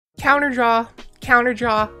counter draw, counter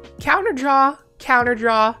draw, counter draw, counter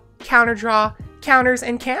draw, counter draw, counters,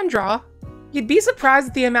 and can draw. You'd be surprised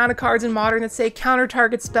at the amount of cards in Modern that say counter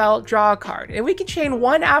target spell, draw a card. And we can chain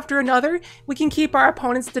one after another, we can keep our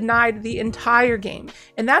opponents denied the entire game.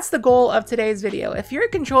 And that's the goal of today's video. If you're a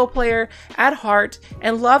control player at heart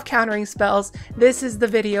and love countering spells, this is the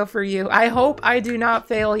video for you. I hope I do not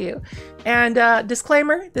fail you. And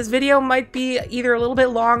disclaimer, this video might be either a little bit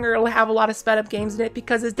long or it'll have a lot of sped up games in it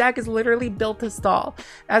because this deck is literally built to stall.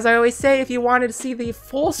 As I always say, if you wanted to see the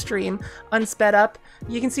full stream unsped up,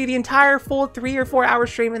 you can see the entire full 3 or 4 hour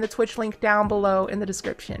stream in the Twitch link down below in the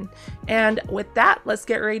description. And with that, let's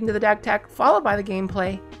get right into the deck tech, followed by the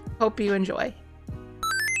gameplay. Hope you enjoy.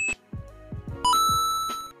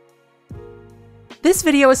 This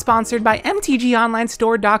video is sponsored by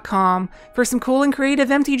MTGOnlinestore.com. For some cool and creative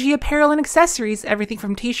MTG apparel and accessories, everything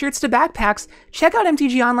from t-shirts to backpacks, check out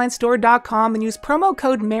MTGOnlinestore.com and use promo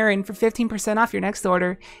code Meryn for 15% off your next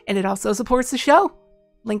order. And it also supports the show.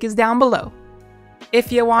 Link is down below.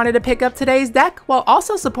 If you wanted to pick up today's deck while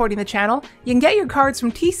also supporting the channel, you can get your cards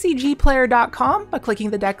from TCGplayer.com by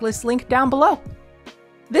clicking the deck list link down below.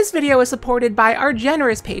 This video is supported by our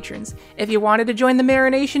generous patrons. If you wanted to join the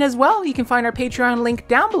Marination as well, you can find our Patreon link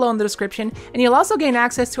down below in the description, and you'll also gain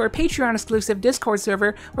access to our Patreon exclusive Discord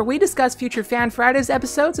server where we discuss future Fan Fridays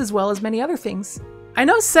episodes as well as many other things. I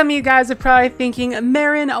know some of you guys are probably thinking,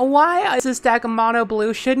 Meryn, why is this deck mono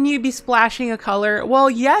blue? Shouldn't you be splashing a color? Well,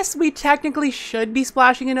 yes, we technically should be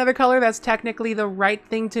splashing another color. That's technically the right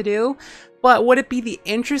thing to do. But would it be the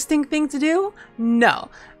interesting thing to do? No.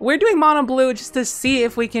 We're doing mono blue just to see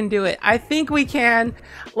if we can do it. I think we can.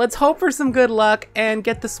 Let's hope for some good luck and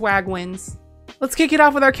get the swag wins. Let's kick it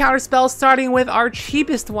off with our counter spells, starting with our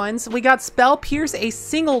cheapest ones. We got Spell Pierce, a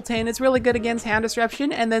singleton. It's really good against hand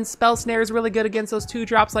disruption, and then Spell Snare is really good against those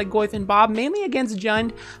 2-drops like Goyf and Bob, mainly against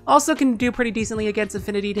Jund. Also can do pretty decently against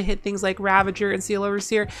Affinity to hit things like Ravager and Seal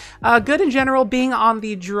Overseer. Good in general being on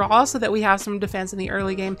the draw so that we have some defense in the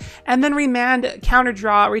early game. And then Remand, counter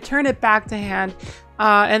draw, return it back to hand.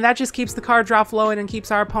 And that just keeps the card draw flowing and keeps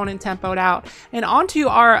our opponent tempoed out. And onto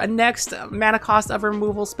our next mana cost of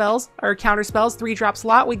removal spells, or counter spells, 3-drop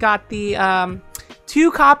slot. We got the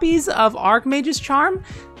 2 copies of Archmage's Charm.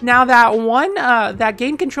 Now that one, that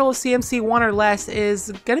gain control of CMC 1 or less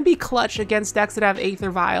is going to be clutch against decks that have Aether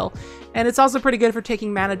Vial. And it's also pretty good for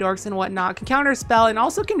taking mana dorks and whatnot. Can counter a spell and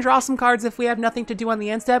also can draw some cards if we have nothing to do on the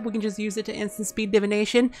end step. We can just use it to instant speed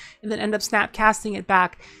divination and then end up snap casting it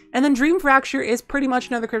back. And then Dream Fracture is pretty much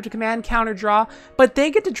another cryptic command, counter draw, but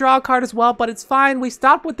they get to draw a card as well, but it's fine. We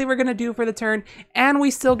stopped what they were going to do for the turn, and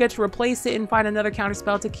we still get to replace it and find another counter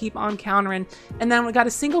spell to keep on countering. And then we got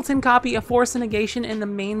a singleton copy of Force and Negation in the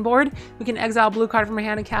main board. We can exile a blue card from our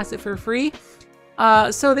hand and cast it for free.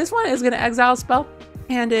 So this one is going to exile a spell.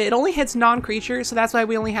 And it only hits non-creature, so that's why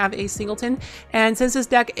we only have a singleton. And since this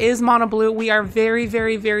deck is mono blue, we are very,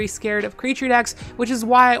 very, very scared of creature decks, which is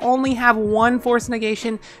why I only have one Force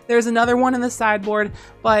Negation. There's another one in the sideboard,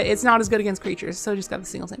 but it's not as good against creatures, so just got the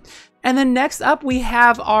singleton. And then next up, we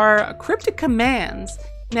have our Cryptic Commands.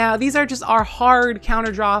 Now, these are just our hard counter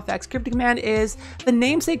draw effects. Cryptic Command is the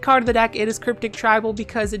namesake card of the deck. It is Cryptic Tribal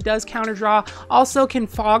because it does counter draw. Also can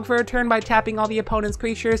fog for a turn by tapping all the opponent's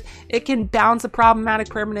creatures. It can bounce a problematic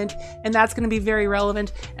permanent, and that's going to be very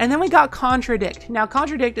relevant. And then we got Contradict. Now,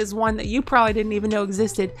 Contradict is one that you probably didn't even know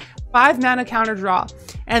existed. 5 mana counter draw.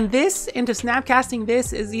 And this into snapcasting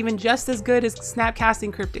this is even just as good as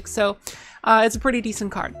snapcasting Cryptic. So it's a pretty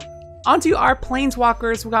decent card. Onto our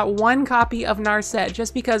Planeswalkers, we got 1 copy of Narset,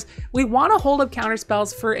 just because we want to hold up counter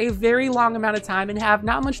spells for a very long amount of time and have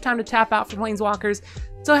not much time to tap out for Planeswalkers,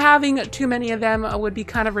 so having too many of them would be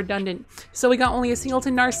kind of redundant. So we got only a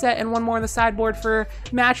singleton Narset and 1 more on the sideboard for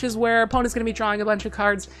matches where opponent's going to be drawing a bunch of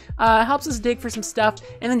cards. Helps us dig for some stuff.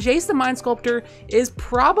 And then Jace the Mind Sculptor is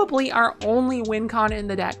probably our only win con in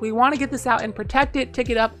the deck. We want to get this out and protect it, tick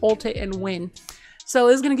it up, ult it, and win. So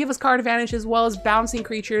this is going to give us card advantage as well as bouncing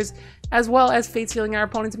creatures, as well as fate sealing our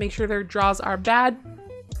opponent to make sure their draws are bad,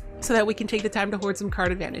 so that we can take the time to hoard some card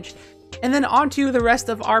advantage. And then onto the rest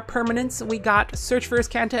of our permanents, we got Search for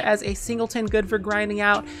Iskanta as a singleton, good for grinding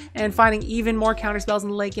out and finding even more counter spells in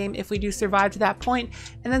the late game if we do survive to that point.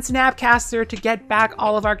 And then Snapcaster to get back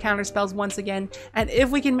all of our counter spells once again. And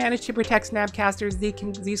if we can manage to protect Snapcasters,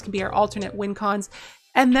 these can be our alternate win cons.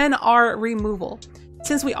 And then our removal.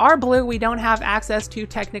 Since we are blue, we don't have access to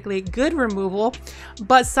technically good removal,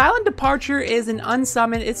 but Silent Departure is an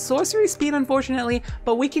unsummon. It's sorcery speed, unfortunately,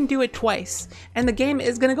 but we can do it twice. And the game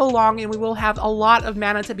is going to go long, and we will have a lot of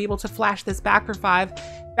mana to be able to flash this back for 5.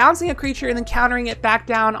 bouncing a creature and then countering it back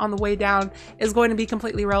down on the way down is going to be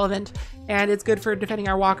completely relevant, and it's good for defending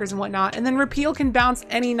our walkers and whatnot. And then repeal can bounce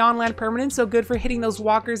any non-land permanent, so good for hitting those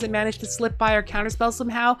walkers that manage to slip by our counterspell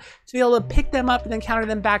somehow, to be able to pick them up and then counter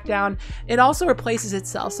them back down. It also replaces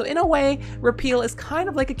itself, so in a way, repeal is kind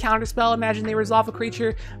of like a counterspell. Imagine they resolve a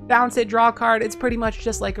creature, bounce it, draw a card. It's pretty much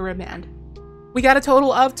just like a remand. We got a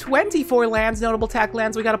total of 24 lands, notable tech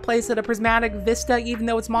lands. We got to place it a Prismatic Vista, even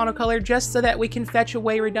though it's monocolored, just so that we can fetch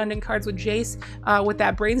away redundant cards with Jace with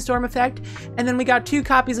that Brainstorm effect. And then we got 2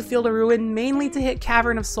 copies of Field of Ruin, mainly to hit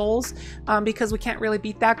Cavern of Souls, because we can't really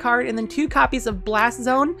beat that card. And then 2 copies of Blast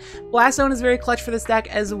Zone. Blast Zone is very clutch for this deck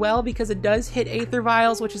as well, because it does hit Aether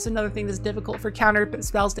Vials, which is another thing that's difficult for counter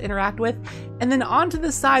spells to interact with. And then onto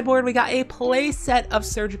the sideboard, we got a play set of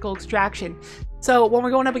Surgical Extraction. So when we're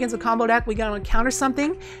going up against a combo deck, we gotta counter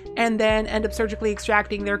something and then end up surgically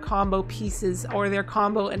extracting their combo pieces or their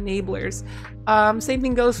combo enablers. Same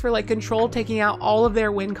thing goes for like Control, taking out all of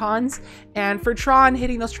their win cons. And for Tron,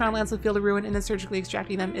 hitting those Tron lands with Field of Ruin and then surgically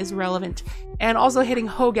extracting them is relevant. And also hitting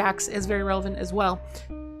Hogax is very relevant as well.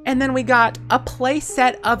 And then we got a play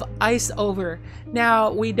set of Ice Over.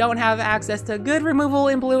 Now, we don't have access to good removal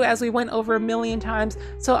in blue, as we went over a million times,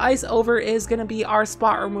 so Ice Over is going to be our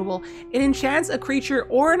spot removal. It enchants a creature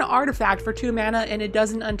or an artifact for 2 mana, and it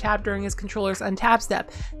doesn't untap during its controller's untap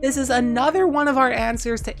step. This is another one of our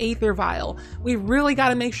answers to Aether Vial. We really got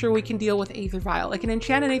to make sure we can deal with Aether Vial. It can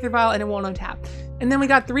enchant an Aether Vial and it won't untap. And then we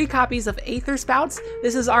got 3 copies of Aether Spouts.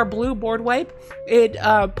 This is our blue board wipe. It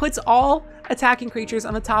puts all attacking creatures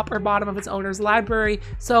on the top or bottom of its owner's library,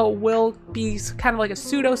 so will be kind of like a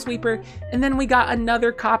pseudo sweeper. And then we got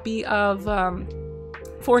another copy of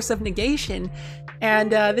Force of Negation,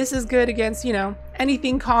 and this is good against, you know,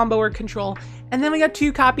 anything combo or control. And then we got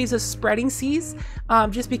 2 copies of Spreading Seas,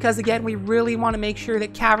 just because, again, we really want to make sure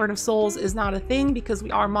that Cavern of Souls is not a thing, because we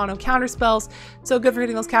are mono counter spells. So good for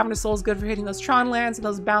hitting those Cavern of Souls, good for hitting those Tron lands and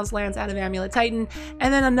those bounce lands out of Amulet Titan.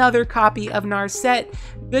 And then another copy of Narset,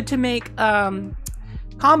 good to make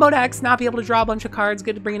combo decks not be able to draw a bunch of cards,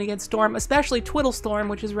 good to bring it against Storm, especially Twiddle Storm,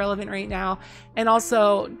 which is relevant right now, and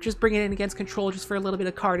also just bring it in against Control just for a little bit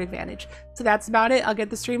of card advantage. So that's about it. I'll get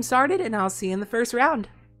the stream started, and I'll see you in the first round.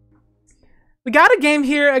 We got a game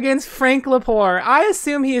here against Frank Lepore. I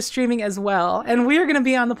assume he is streaming as well, and we're going to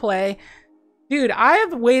be on the play. Dude, I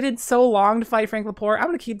have waited so long to fight Frank Lepore. I'm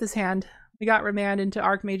going to keep this hand. We got Remand into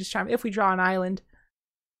Archmage's Charm if we draw an island.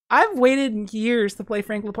 I've waited years to play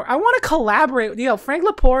Frank Lepore. I want to collaborate with, yo, Frank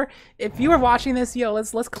Lepore, if you are watching this, yo,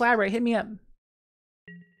 let's collaborate. Hit me up.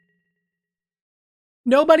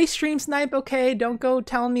 Nobody stream snipe, okay? Don't go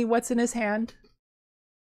telling me what's in his hand.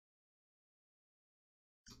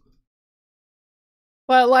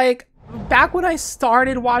 But like, back when I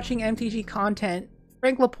started watching MTG content,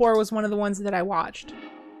 Frank Lepore was one of the ones that I watched.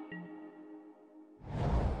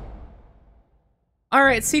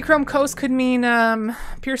 Alright, Seachrome Coast could mean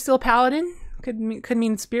Pure Steel Paladin. Could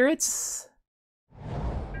mean spirits.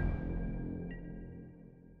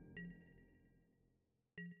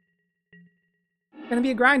 Gonna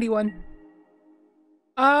be a grindy one.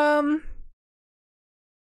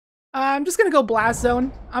 I'm just gonna go Blast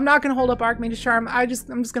Zone. I'm not gonna hold up Archmage's Charm. I'm just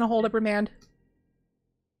gonna hold up Remand.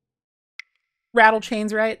 Rattle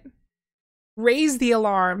Chains, right? Raise the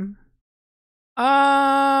Alarm.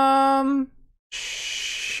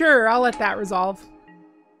 Sure, I'll let that resolve.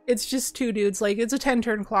 It's just 2 dudes. Like, it's a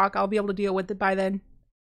 10-turn clock. I'll be able to deal with it by then.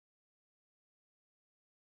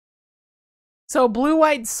 So,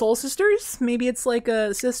 Blue-White Soul Sisters? Maybe it's like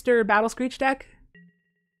a sister Battle Screech deck?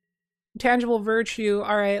 Tangible Virtue.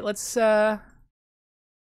 Alright, let's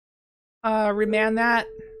remand that.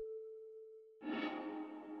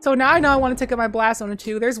 So now I know I want to take up my Blast Zone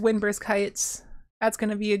 2. There's Windbrisk Heights. That's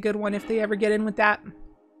gonna be a good one if they ever get in with that.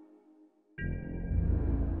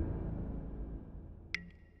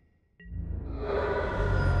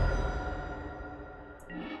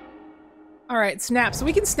 Alright, snap. So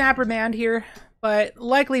we can snap Remand here, but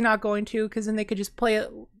likely not going to, because then they could just play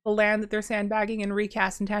the land that they're sandbagging and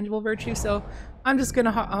recast Intangible Virtue, so I'm just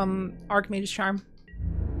gonna Archmage's Charm.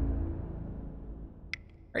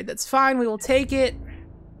 Alright, that's fine. We will take it.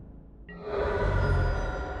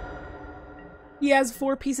 He has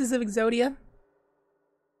 4 pieces of Exodia.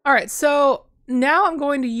 Alright, so now I'm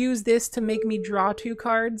going to use this to make me draw 2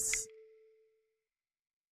 cards.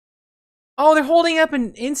 Oh, they're holding up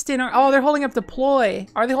an instant. Oh, they're holding up Deploy.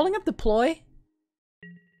 Are they holding up Deploy?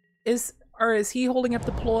 Is he holding up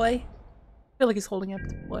Deploy? I feel like he's holding up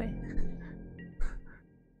Deploy.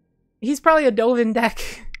 He's probably a Dovin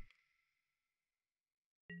deck.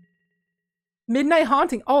 Midnight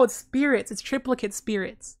Haunting. Oh, it's spirits. It's triplicate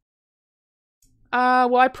spirits.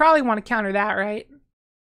 Well, I probably want to counter that, right?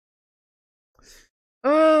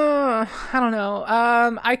 I don't know.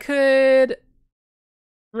 I could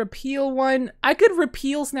repeal one. I could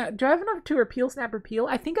repeal snap. Do I have enough to repeal snap repeal?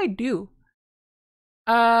 I think I do.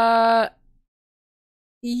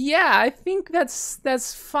 Yeah, I think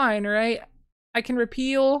that's fine, right? I can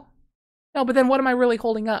repeal. No, but then what am I really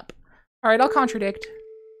holding up? All right, I'll contradict.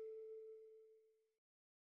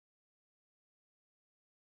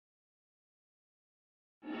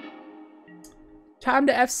 Time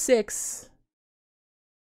to F6.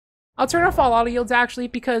 I'll turn off all auto yields actually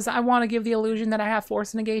because I want to give the illusion that I have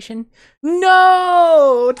force negation.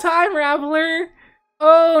 No! Time Raveler!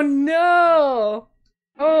 Oh no!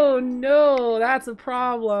 Oh no, that's a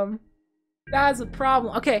problem. That's a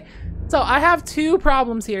problem. Okay, so I have two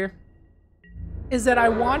problems here. Is that I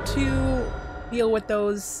want to deal with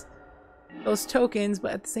those tokens,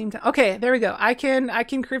 but at the same time, okay, there we go. I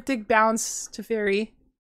can cryptic bounce to fairy.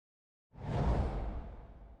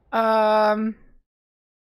 I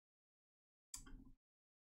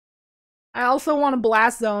also want a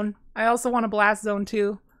blast zone. I also want a blast zone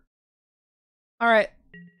too. All right.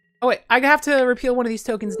 Oh wait, I have to repeal one of these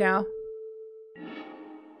tokens now.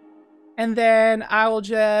 And then I will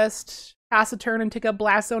just pass a turn and take up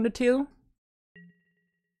blast zone to 2.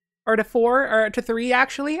 Or to 4, or to 3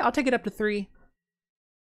 actually. I'll take it up to 3.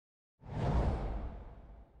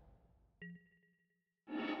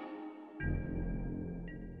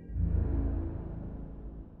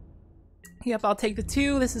 Yep, I'll take the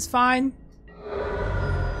 2. This is fine.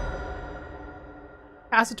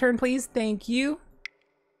 Pass a turn, please. Thank you.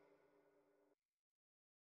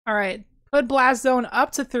 All right. Put blast zone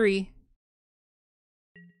up to 3.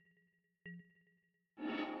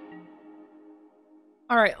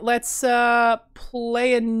 All right, let's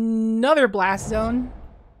play another blast zone.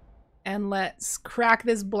 And let's crack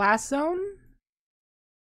this blast zone.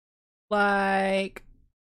 Like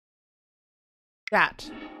that.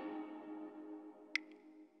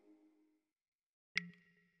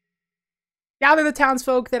 Gather the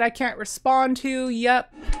townsfolk that I can't respond to.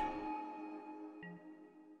 Yep.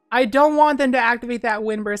 I don't want them to activate that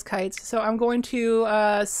Windburst Kites, so I'm going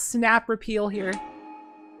to snap repeal here.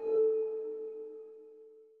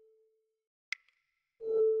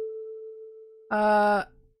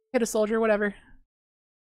 Hit a soldier, whatever.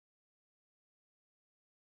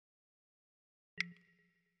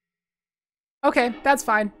 Okay, that's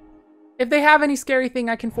fine. If they have any scary thing,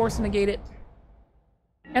 I can force negate it.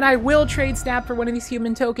 And I will trade snap for one of these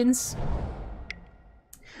human tokens.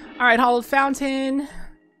 Alright, Hollowed Fountain.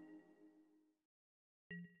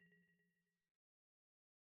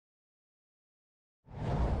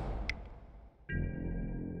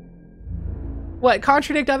 What,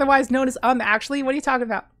 contradict otherwise known as actually? What are you talking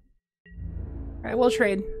about? Alright, we'll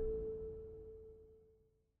trade.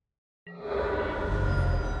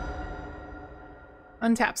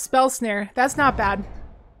 Untap. Spell Snare. That's not bad.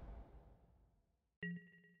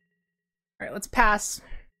 Alright, let's pass.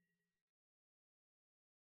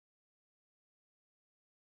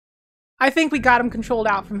 I think we got him controlled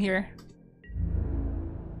out from here.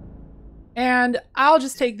 And I'll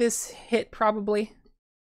just take this hit, probably.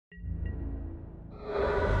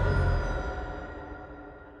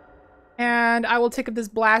 And I will take up this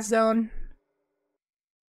blast zone.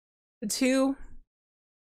 The 2.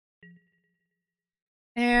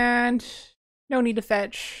 And no need to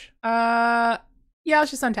fetch. Yeah,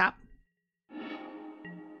 let's just untap.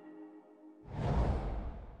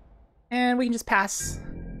 And we can just pass.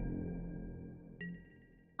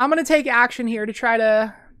 I'm gonna take action here to try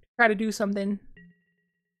to do something.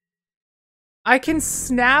 I can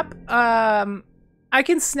snap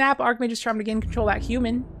Archmage's Charm to gain control of that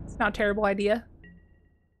human. It's not a terrible idea.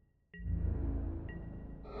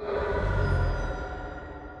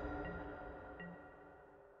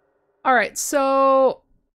 Alright, so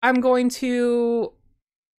I'm going to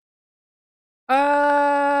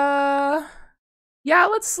yeah,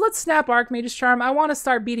 let's snap Archmage's Charm. I want to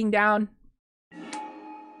start beating down.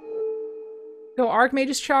 Go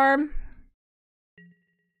Archmage's Charm.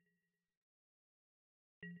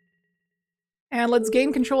 And let's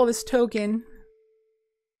gain control of this token.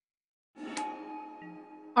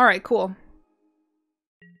 Alright, cool.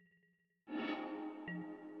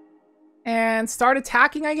 And start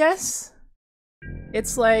attacking, I guess?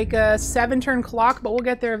 It's like a 7-turn clock, but we'll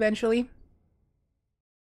get there eventually.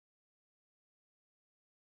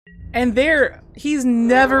 And he's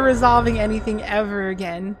never resolving anything ever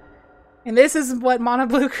again. And this is what Mono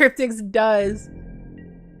Blue Cryptics does.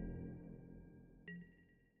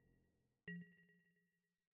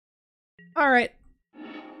 Alright.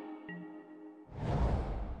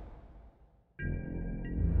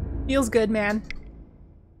 Feels good, man.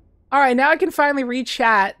 Alright, now I can finally read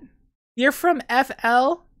chat. You're from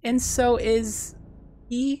FL, and so is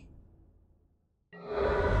he.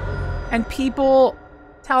 And people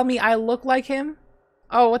tell me I look like him.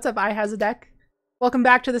 Oh, what's up, I has a deck? Welcome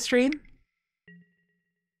back to the stream.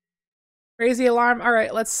 Raise the alarm.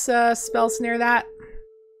 Alright, let's spell snare that.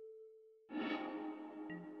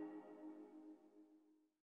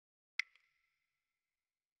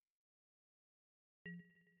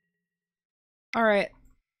 Alright.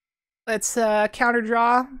 Let's counter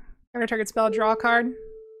draw. Counter target spell, draw a card.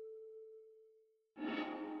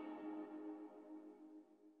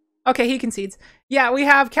 Okay, he concedes. Yeah, we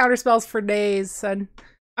have counter spells for days, son.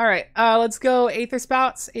 Alright, let's go Aether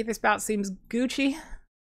Spouts. Aether Spout seems Gucci.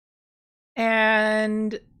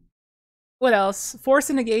 And what else? Force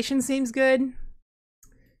and Negation seems good.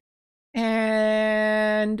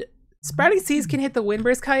 And Sprouting Seeds can hit the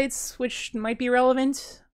Windburst Kites, which might be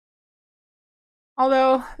relevant.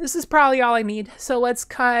 Although, this is probably all I need. So let's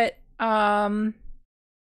cut, kind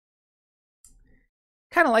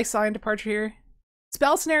of like Silent Departure here.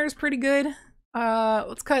 Spell Snare is pretty good.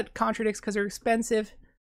 Let's cut Contradicts because they're expensive.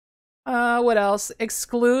 What else?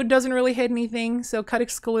 Exclude doesn't really hit anything, so cut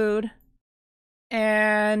Exclude.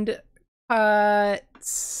 And cut...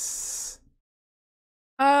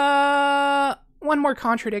 one more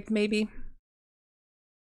Contradict, maybe.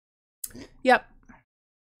 Yep.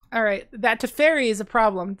 Alright, that Teferi is a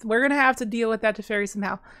problem. We're gonna have to deal with that Teferi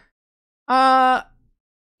somehow. Yeah,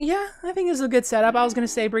 I think this is a good setup. I was gonna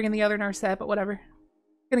say bring in the other Narset, but whatever.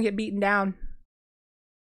 Gonna get beaten down.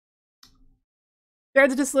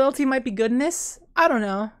 Shards of Disloyalty might be good in this? I don't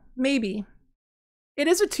know. Maybe. It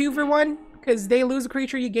is a 2-for-1, because they lose a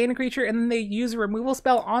creature, you gain a creature, and then they use a removal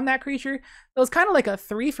spell on that creature. So it's kind of like a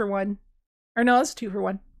 3-for-1. Or no, it's a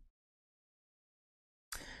 2-for-1.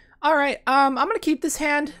 Alright, I'm gonna keep this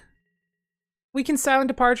hand. We can Silent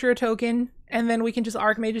Departure a token, and then we can just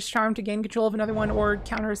Archmage's Charm to gain control of another one or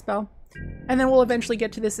counter a spell. And then we'll eventually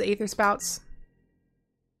get to this Aether Spouts.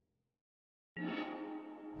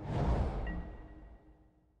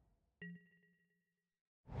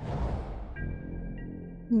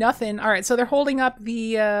 Nothing. Alright, so they're holding up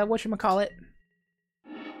the, whatchamacallit.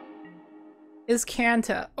 Is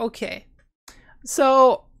Kanta. Okay.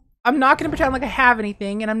 So, I'm not going to pretend like I have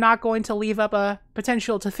anything, and I'm not going to leave up a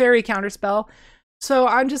potential Teferi counterspell. So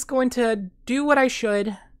I'm just going to do what I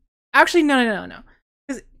should. Actually, no.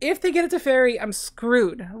 Because if they get a Teferi, I'm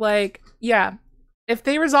screwed. Like, yeah. If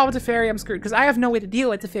they resolve a Teferi, I'm screwed. Because I have no way to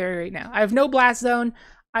deal with Teferi right now. I have no Blast Zone.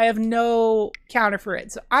 I have no counter for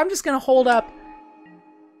it. So I'm just going to hold up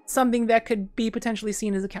something that could be potentially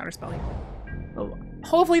seen as a counterspell here. So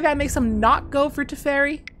hopefully that makes them not go for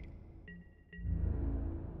Teferi.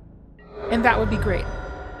 And that would be great.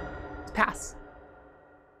 Just pass.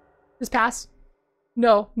 Just pass.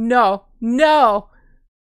 No. No. No.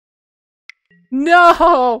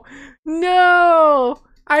 No. No.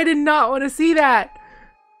 I did not want to see that.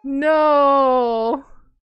 No.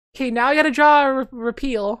 Okay, now I gotta draw a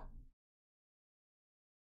repeal.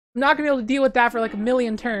 I'm not gonna be able to deal with that for like a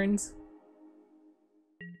million turns.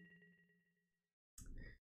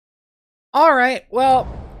 Alright, well,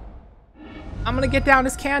 I'm gonna get down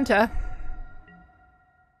as Kanta.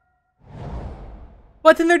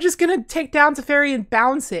 But then they're just gonna take down Teferi and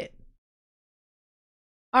bounce it.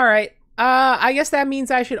 Alright, I guess that means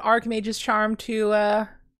I should Archmage's Charm to,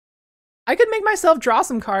 I could make myself draw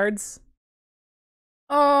some cards.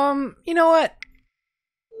 You know what?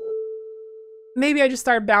 Maybe I just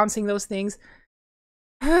start bouncing those things.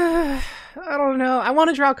 I don't know. I want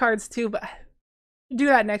to draw cards too, but do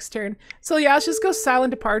that next turn. So yeah, let's just go Silent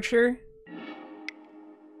Departure.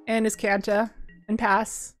 And his Kanta. And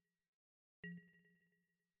pass.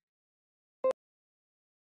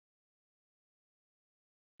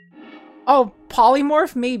 Oh,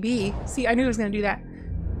 Polymorph? Maybe. See, I knew he was going to do that.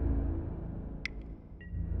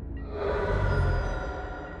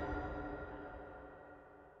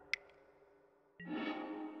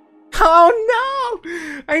 Oh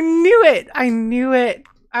no! I knew it! I knew it!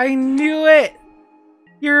 I knew it!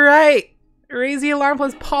 You're right! Raise the alarm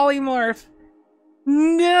plus Polymorph.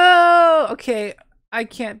 No! Okay, I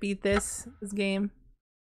can't beat this game.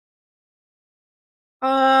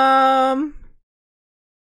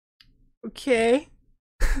 Okay.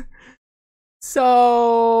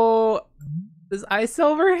 So does Ice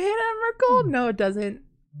Silver hit Emerald? No, it doesn't.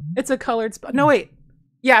 It's a colored spell. No, wait.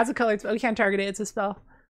 Yeah, it's a colored spell. We can't target it. It's a spell.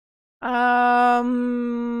 But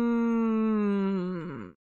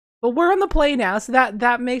we're on the play now, so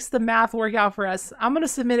that makes the math work out for us. I'm gonna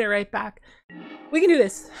submit it right back. We can do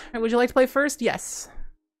this. Would you like to play first? Yes.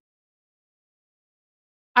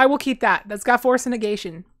 I will keep that. That's got force and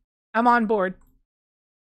negation. I'm on board.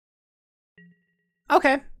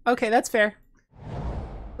 Okay. Okay, that's fair.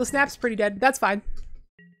 The snap's pretty dead. That's fine.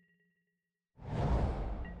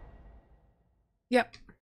 Yep.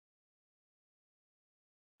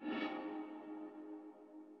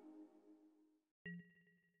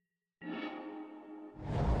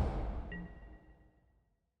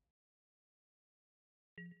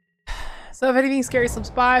 So if anything scary slips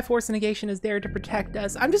by, force and negation is there to protect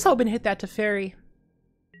us. I'm just hoping to hit that to fairy.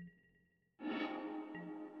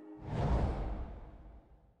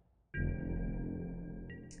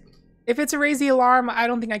 If it's a raise the alarm, I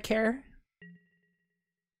don't think I care.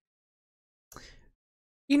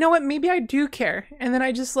 You know what? Maybe I do care. And then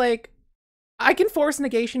I just like, I can force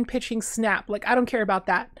negation pitching snap. Like, I don't care about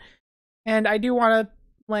that. And I do want to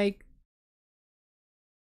like,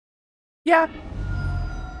 yeah.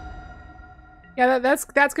 Yeah, that's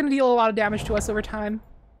going to deal a lot of damage to us over time.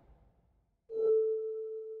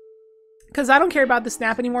 Because I don't care about the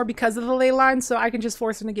snap anymore because of the ley line, so I can just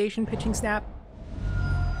force a negation pitching snap.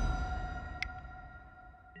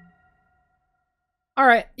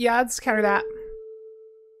 Alright, yeah, let's counter that.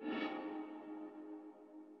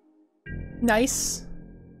 Nice.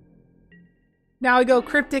 Now we go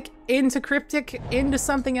cryptic into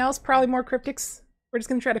something else, probably more cryptics. We're just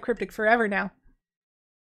gonna try to cryptic forever now.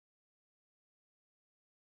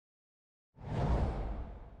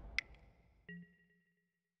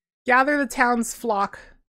 Gather the town's flock.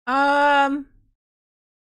 Well,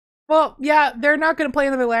 yeah, they're not gonna play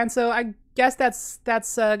another land, so I guess that's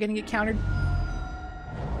gonna get countered.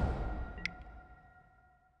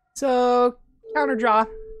 So, counter draw.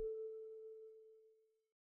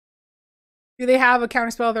 Do they have a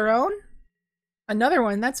counterspell of their own? Another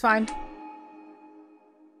one, that's fine.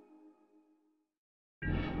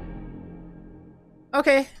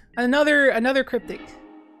 Okay, another cryptic.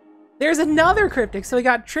 There's another cryptic, so we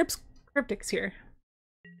got cryptics here.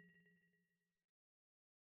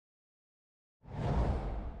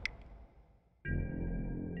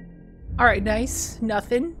 Alright, nice.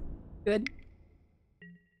 Nothing. Good.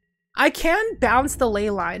 I can bounce the ley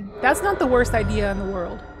line. That's not the worst idea in the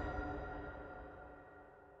world.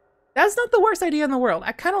 That's not the worst idea in the world.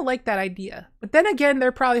 I kind of like that idea. But then again,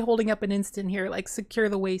 they're probably holding up an instant here, like secure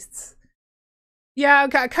the wastes. Yeah,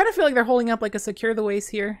 I kind of feel like they're holding up like a secure the waste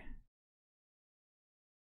here.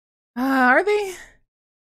 Are they?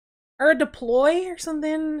 Or a deploy or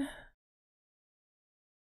something?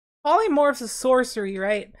 Polymorph's a sorcery,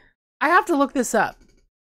 right? I have to look this up.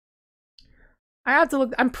 I have to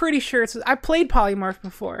look. I'm pretty sure it's. I played Polymorph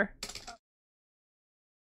before.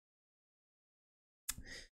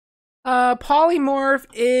 Polymorph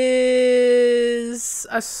is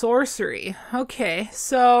a sorcery. Okay,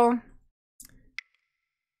 so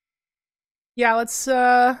yeah, let's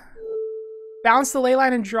bounce the ley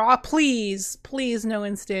line and draw. Please, please, no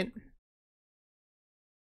instant.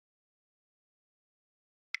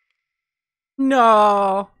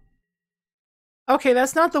 No. Okay,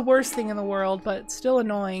 that's not the worst thing in the world, but still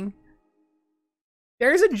annoying.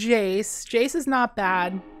 There's a Jace. Jace is not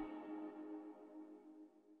bad.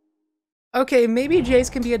 Okay, maybe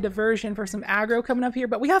Jace can be a diversion for some aggro coming up here,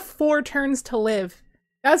 but we have 4 turns to live.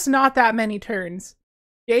 That's not that many turns.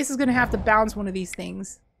 Jace is gonna have to bounce one of these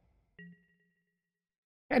things.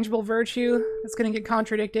 Tangible Virtue, that's gonna get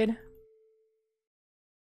contradicted.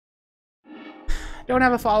 Don't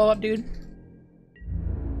have a follow-up, dude.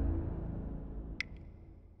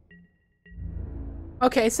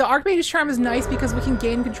 Okay, so Archmage's Charm is nice because we can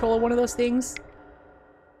gain control of one of those things.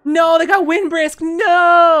 No, they got Windbrisk!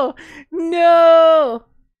 No! No!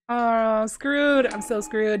 Oh, screwed. I'm so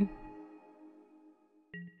screwed.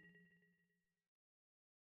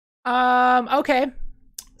 Okay.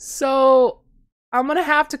 So, I'm gonna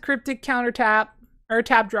have to Cryptic counter tap, or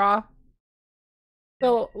tap draw.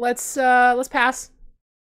 So, let's pass.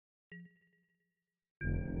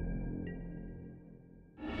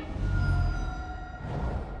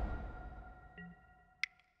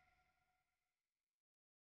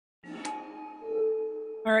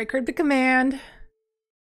 Alright, Cryptic command.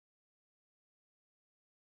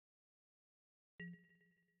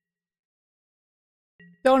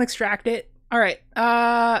 Don't extract it. Alright,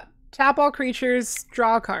 tap all creatures,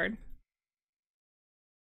 draw a card.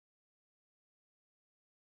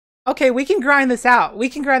 Okay, we can grind this out. We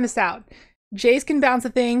can grind this out. Jace can bounce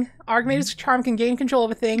a thing. Archmage's Charm can gain control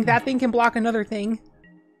of a thing. That thing can block another thing.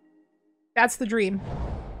 That's the dream.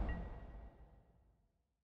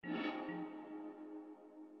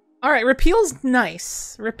 Alright, Repeal's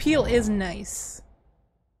nice. Repeal is nice.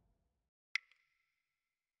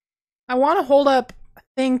 I want to hold up a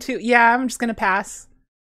thing too. Yeah, I'm just gonna pass.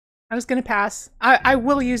 I'm just gonna pass. I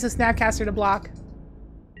will use the Snapcaster to block.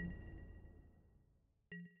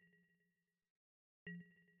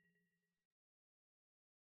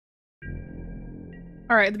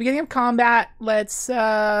 Alright, at the beginning of combat, let's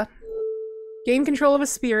gain control of a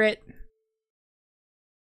spirit.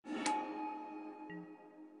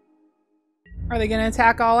 Are they gonna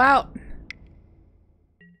attack all out?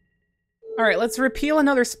 Alright, let's repeal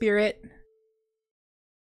another spirit.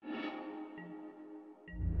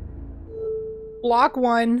 Block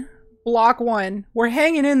one. Block one. We're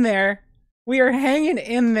hanging in there. We are hanging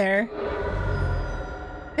in there.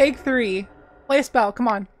 Take 3. Play a spell. Come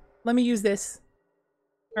on. Let me use this.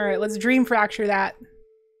 Alright, let's Dream Fracture that.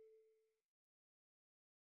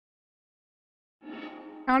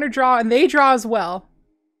 Counter draw, and they draw as well.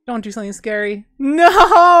 Don't do something scary.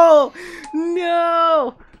 No!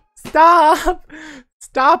 No! Stop!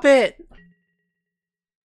 Stop it!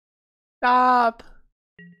 Stop.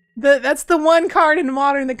 That's the one card in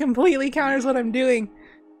Modern that completely counters what I'm doing.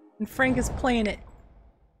 And Frank is playing it.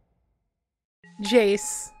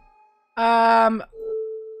 Jace.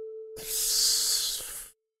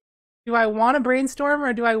 Do I want to brainstorm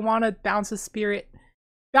or do I want to bounce a spirit?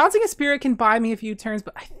 Bouncing a spirit can buy me a few turns,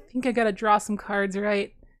 but I think I gotta draw some cards,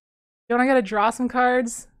 right? Don't I gotta draw some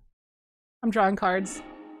cards? I'm drawing cards.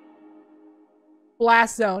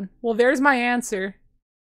 Blast Zone. Well, there's my answer.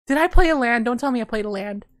 Did I play a land? Don't tell me I played a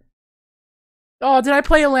land. Oh, did I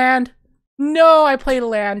play a land? No, I played a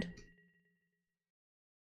land.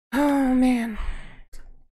 Oh, man.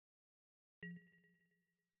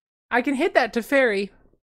 I can hit that to Fairy.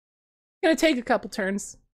 Gonna take a couple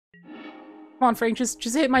turns. Come on, Frank, just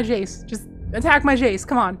hit my Jace. Just attack my Jace.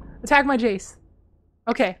 Come on. Attack my Jace.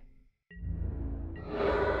 Okay.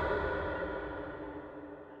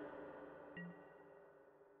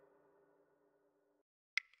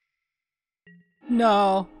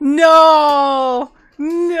 No. No!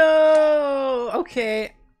 No!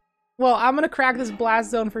 Okay. Well, I'm gonna crack this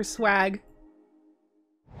Blast Zone for swag.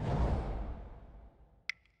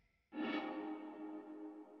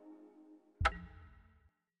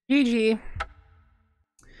 GG.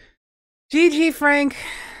 GG, Frank.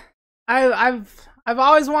 I've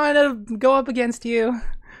always wanted to go up against you.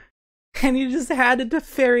 And you just had to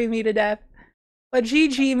ferry me to death. But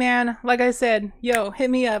GG, man. Like I said, yo, hit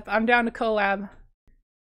me up. I'm down to collab.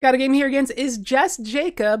 Got a game here against is just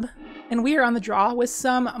Jacob. And we are on the draw with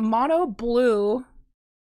some mono blue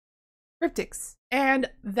CRYPTICs. And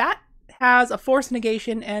that has a Force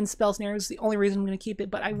Negation and Spell Snare is the only reason I'm going to keep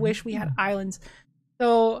it. But I wish we had islands.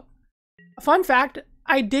 So, fun fact,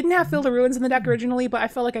 I didn't have Field of Ruins in the deck originally, but I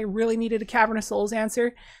felt like I really needed a Cavern of Souls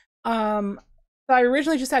answer. So I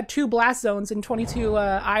originally just had 2 Blast Zones and 22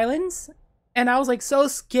 islands, and I was like so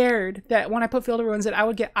scared that when I put Field of Ruins that I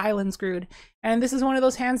would get island screwed. And this is one of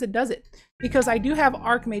those hands that does it, because I do have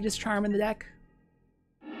Archmage's Charm in the deck.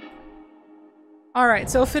 Alright,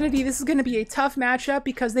 so Affinity, this is going to be a tough matchup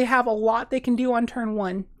because they have a lot they can do on turn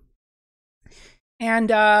 1.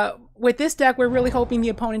 And with this deck, we're really hoping the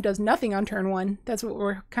opponent does nothing on turn 1. That's what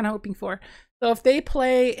we're kind of hoping for. So if they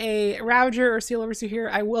play a Ravager or Seal Overseer here,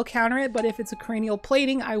 I will counter it. But if it's a Cranial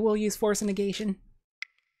Plating, I will use Force and Negation.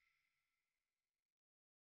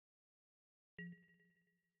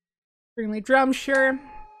 Greenleaf Drum, sure.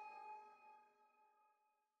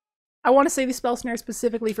 I want to say the Spell Snare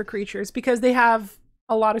specifically for creatures because they have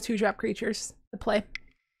a lot of 2-drop creatures to play.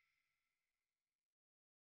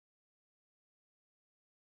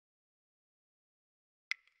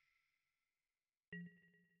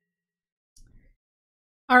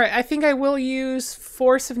 Alright, I think I will use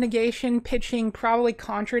Force of Negation, pitching probably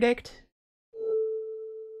Contradict.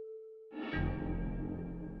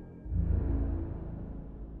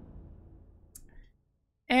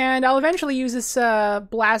 And I'll eventually use this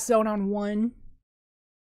Blast Zone on 1.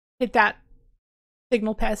 Hit that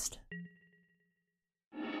Signal Pest.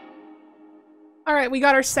 Alright, we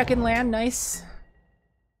got our second land, nice.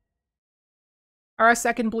 Or our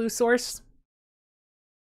second blue source.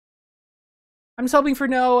 I'm just hoping for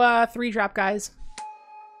no 3-drop guys.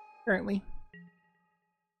 Currently.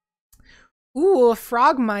 Ooh, a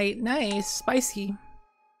Frogmite. Nice. Spicy.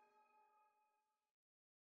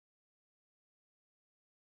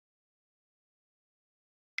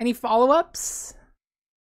 Any follow-ups?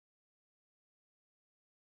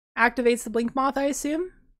 Activates the Blink Moth, I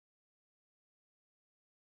assume?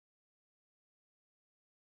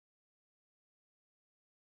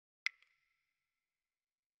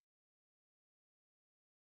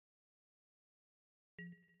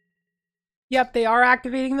 Yep, they are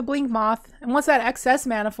activating the Blink Moth. And what's that excess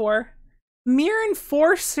mana for? Mere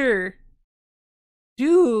Enforcer!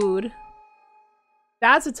 Dude.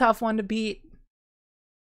 That's a tough one to beat.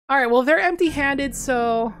 Alright, well, they're empty-handed,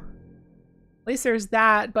 so at least there's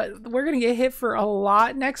that, but we're gonna get hit for a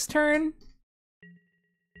lot next turn.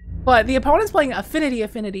 But the opponent's playing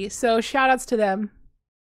Affinity, so shoutouts to them.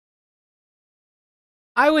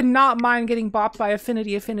 I would not mind getting bopped by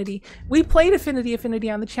Affinity. We played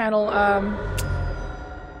Affinity on the channel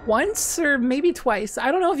once or maybe twice.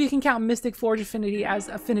 I don't know if you can count Mystic Forge Affinity as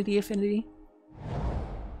Affinity.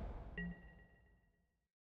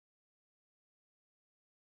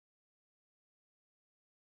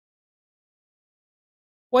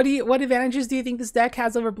 What advantages do you think this deck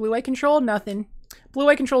has over blue-white control? Nothing.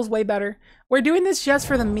 Blue-white control is way better. We're doing this just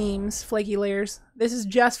for the memes, Flaky Layers. This is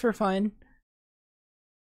just for fun.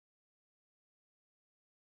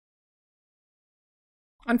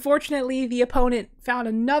 Unfortunately, the opponent found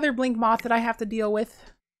another Blink Moth that I have to deal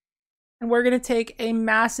with. And we're going to take a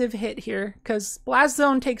massive hit here, because Blast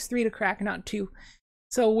Zone takes 3 to crack, not 2.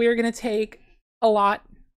 So we're going to take a lot.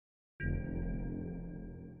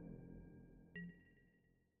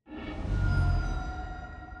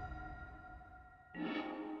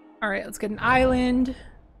 Alright, let's get an island.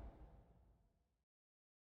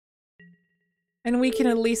 And we can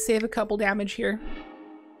at least save a couple damage here.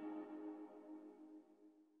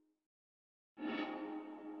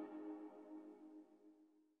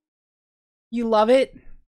 You love it?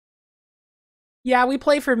 Yeah, we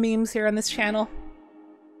play for memes here on this channel.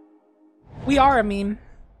 We are a meme.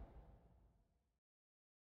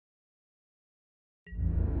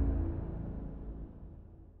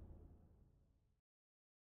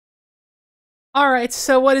 Alright,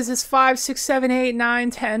 so what is this? 5, 6, 7, 8, 9,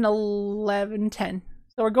 10, 11, 10.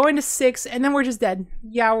 So we're going to 6, and then we're just dead.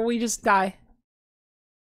 Yeah, we just die.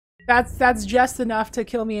 That's just enough to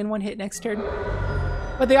kill me in one hit next turn.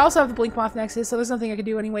 But they also have the Blink Moth Nexus, so there's nothing I can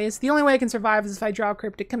do anyways. The only way I can survive is if I draw a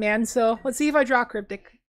Cryptic command, so let's see if I draw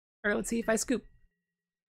Cryptic. Or let's see if I scoop.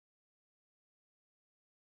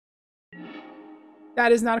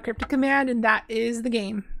 That is not a Cryptic command, and that is the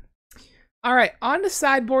game. Alright, on to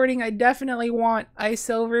sideboarding. I definitely want Ice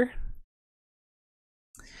Silver.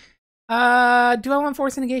 Do I want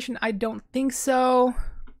Force of Negation? I don't think so.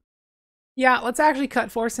 Yeah, let's actually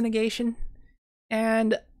cut Force of Negation.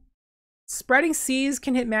 And Spreading Seas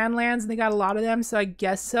can hit man lands, and they got a lot of them, so I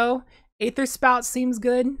guess so. Aether Spout seems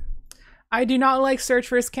good. I do not like Search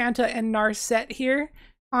for Iskanta and Narset here.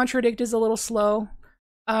 Contradict is a little slow.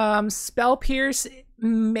 Spell Pierce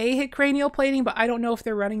may hit Cranial Plating, but I don't know if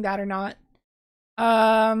they're running that or not.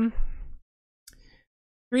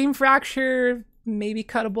 Dream Fracture, maybe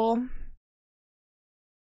cuttable.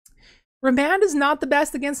 Remand is not the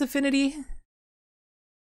best against Affinity.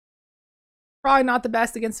 Probably not the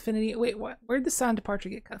best against Affinity. Wait, what? Where'd the Silent Departure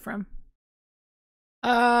get cut from?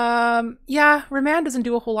 Yeah, Remand doesn't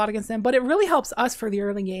do a whole lot against them, but it really helps us for the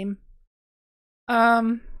early game.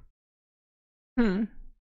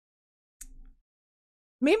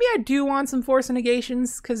 Maybe I do want some Force of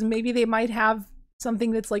Negations, because maybe they might have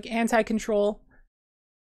something that's like anti-control.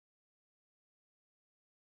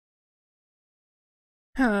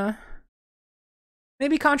 Huh.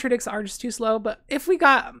 Maybe Contradicts are just too slow, but if we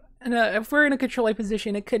got if we're in a controlling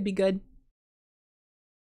position, it could be good.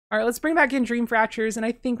 Alright, let's bring back in Dream Fractures, and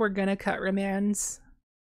I think we're gonna cut Remands.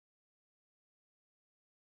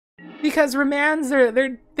 Because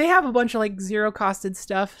Remands, they have a bunch of like zero-costed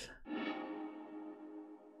stuff.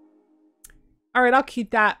 Alright, I'll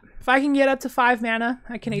keep that. If I can get up to 5 mana,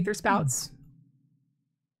 I can Aether Spouts.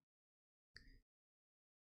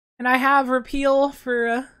 And I have Repeal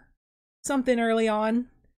for something early on.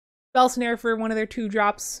 Spell Snare for one of their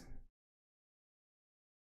 2-drops.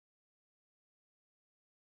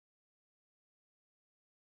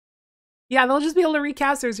 Yeah, they'll just be able to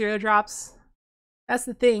recast their 0-drops. That's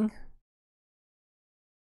the thing.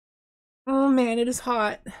 Oh man, it is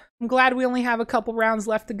hot. I'm glad we only have a couple rounds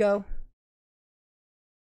left to go.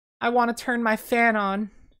 I want to turn my fan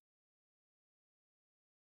on.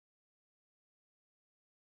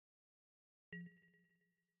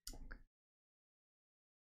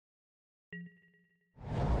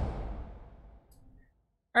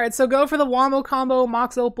 Alright, so go for the Wombo combo,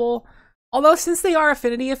 Mox Opal. Although since they are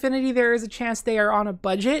Affinity, there is a chance they are on a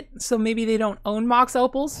budget, so maybe they don't own Mox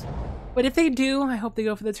Opals. But if they do, I hope they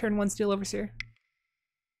go for the turn 1 Steel Overseer.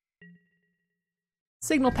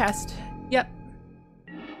 Signal Pest. Yep.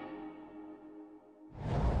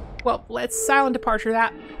 Well, let's Silent Departure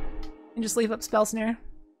that. And just leave up Spell Snare.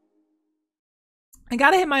 I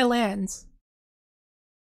gotta hit my lands.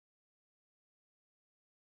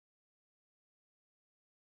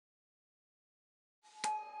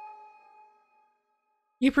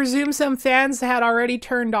 You presume some fans had already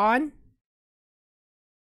turned on?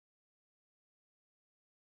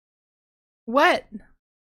 What?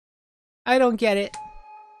 I don't get it.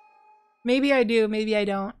 Maybe I do, maybe I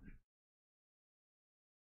don't.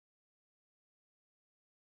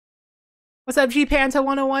 What's up,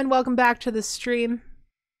 Gpanta101? Welcome back to the stream.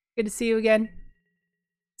 Good to see you again.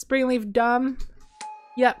 Springleaf dumb.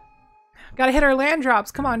 Yep. Gotta hit our land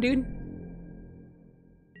drops. Come on, dude.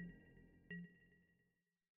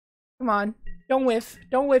 Come on. Don't whiff.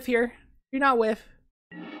 Don't whiff here. Do not whiff.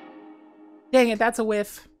 Dang it, that's a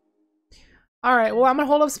whiff. Alright, well, I'm gonna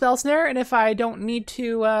hold up Spell Snare, and if I don't need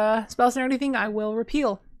to Spell Snare anything, I will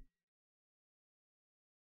repeal.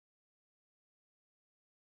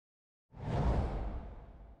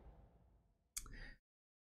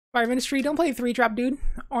 Fire Ministry, don't play 3-drop, dude.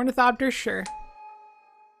 Ornithopter, sure.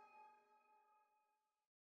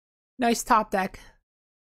 Nice top deck.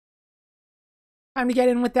 Time to get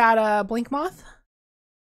in with that Blink Moth.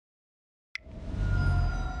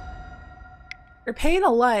 You're paying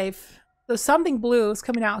a life. So something blue is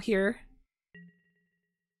coming out here.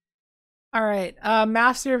 Alright,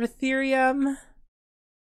 Master of Ethereum.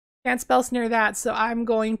 Can't Spell Snare that, so I'm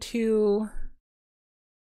going to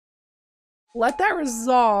let that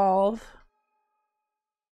resolve.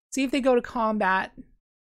 See if they go to combat.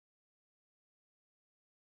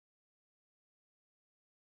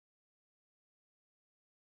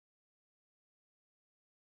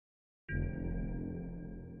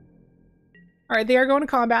 Alright, they are going to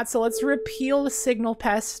combat, so let's repeal the Signal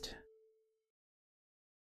Pest.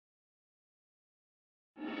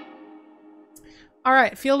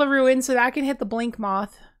 Alright, Field of Ruin, so that can hit the Blink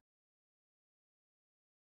Moth.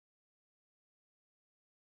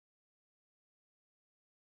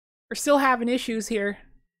 We're still having issues here.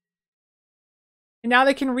 And now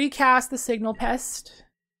they can recast the Signal Pest.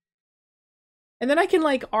 And then I can,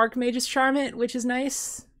 like, Archmage's Charm it, which is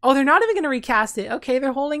nice. Oh, they're not even going to recast it. Okay,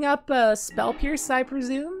 they're holding up Spell Pierce, I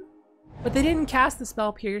presume? But they didn't cast the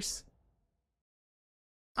Spell Pierce.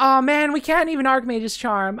 Oh man, we can't even Archmage's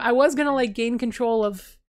Charm. I was going to, like, gain control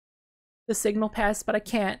of the Signal Pest, but I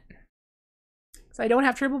can't. So I don't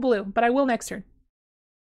have triple blue, but I will next turn.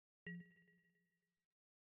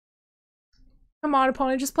 Come on,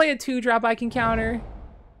 opponent, just play a 2-drop I can counter.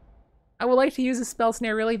 I would like to use a Spell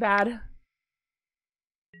Snare really bad.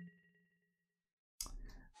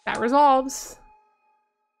 That resolves.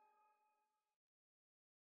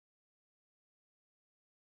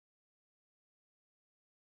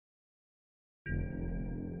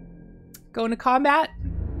 Go into combat.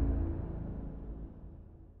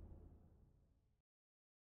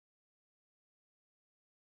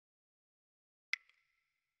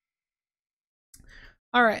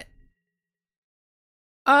 All right.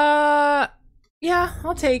 Yeah,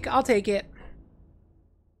 I'll take it.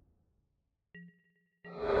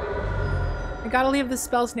 I gotta leave the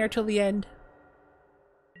Spell Snare till the end.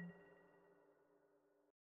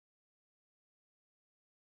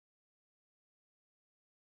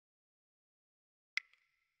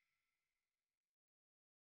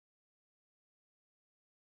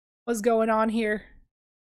 What's going on here?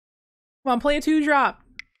 Come on, play a 2-drop.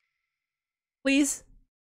 Please?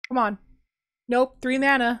 Come on. Nope, 3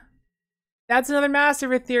 mana. That's another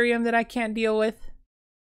Master of Ethereum that I can't deal with.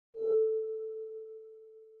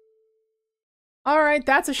 Alright,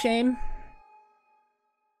 that's a shame.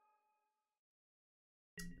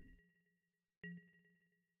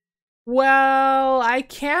 Well, I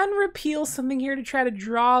can repeal something here to try to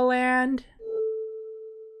draw land.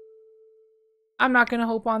 I'm not gonna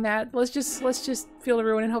hope on that. Let's just Field of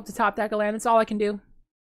Ruin and hope to top deck a land. That's all I can do.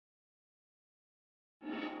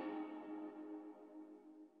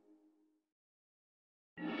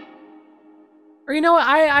 Or you know what?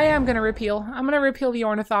 I am gonna repeal. I'm gonna repeal the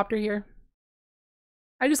Ornithopter here.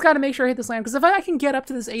 I just gotta make sure I hit this land, because if I can get up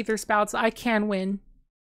to this Aether Spouts, I can win.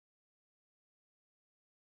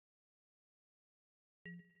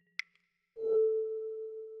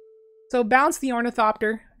 So bounce the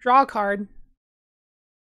Ornithopter, draw a card.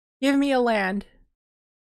 Give me a land.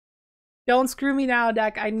 Don't screw me now,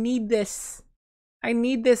 deck. I need this. I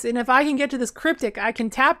need this. And if I can get to this Cryptic, I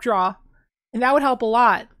can tap draw. And that would help a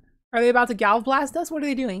lot. Are they about to Galv Blast us? What are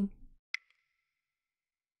they doing?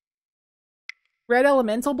 Red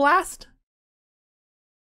Elemental Blast?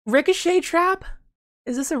 Ricochet Trap?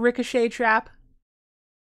 Is this a Ricochet Trap?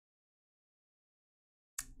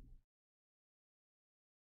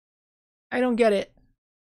 I don't get it.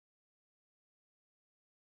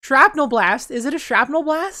 Shrapnel Blast? Is it a Shrapnel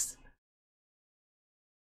Blast?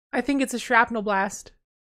 I think it's a Shrapnel Blast.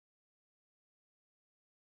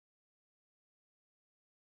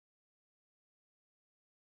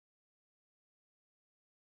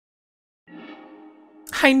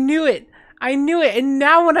 I knew it! I knew it. And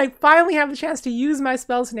now when I finally have the chance to use my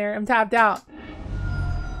spell snare, I'm tapped out.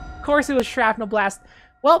 Of course it was Shrapnel Blast.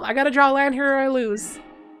 Well, I gotta draw a land here or I lose.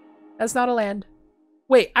 That's not a land.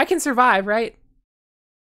 Wait, I can survive, right?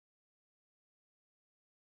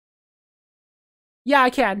 Yeah, I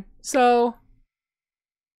can. So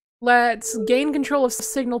let's gain control of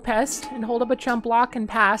Signal Pest and hold up a chump block and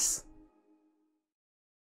pass.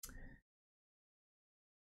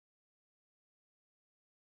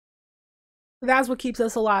 That's what keeps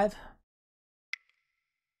us alive.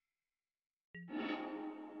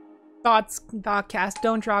 Thought cast.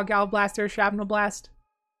 Don't draw Gal Blast or Shrapnel Blast.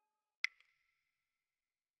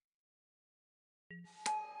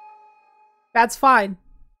 That's fine.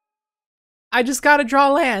 I just gotta draw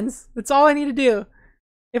lands. That's all I need to do.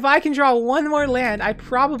 If I can draw one more land, I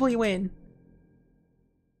probably win.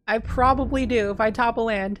 I probably do if I top a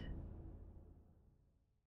land.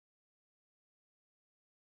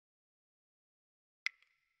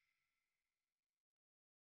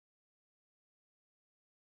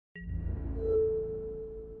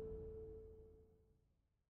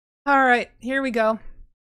 Alright, here we go.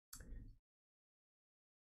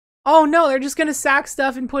 Oh no, they're just gonna sack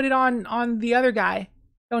stuff and put it on the other guy.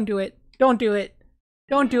 Don't do it. Don't do it.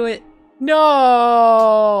 Don't do it.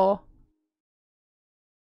 No!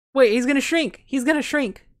 Wait, he's gonna shrink. He's gonna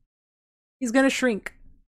shrink. He's gonna shrink.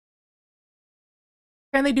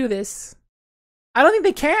 Can they do this? I don't think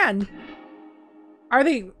they can. Are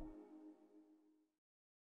they?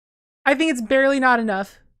 I think it's barely not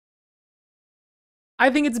enough. I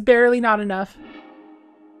think it's barely not enough.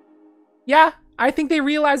 Yeah, I think they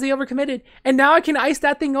realized they overcommitted. And now I can ice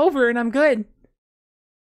that thing over and I'm good.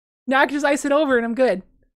 Now I can just ice it over and I'm good.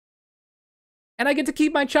 And I get to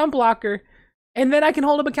keep my chump blocker. And then I can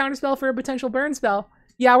hold up a counterspell for a potential burn spell.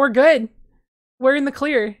 Yeah, we're good. We're in the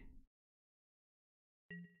clear.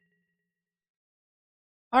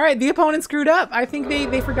 Alright, the opponent screwed up. I think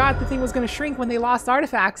they forgot the thing was going to shrink when they lost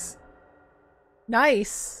artifacts.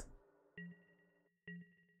 Nice.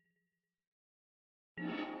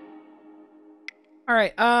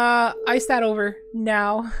 Alright, ice that over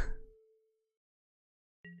now.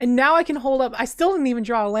 And now I can hold up, I still didn't even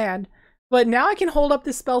draw a land, but now I can hold up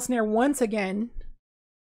this spell snare once again.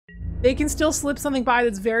 They can still slip something by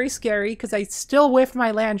that's very scary because I still whiffed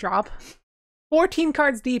my land drop. 14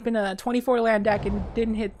 cards deep in a 24 land deck and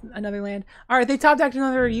didn't hit another land. Alright, they top decked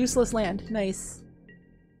another useless land. Nice.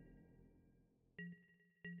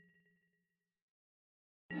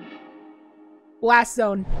 Blast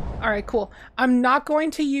Zone. Alright, cool. I'm not going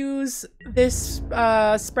to use this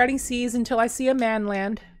Spreading Seas until I see a man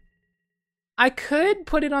land. I could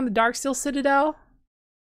put it on the Darksteel Citadel,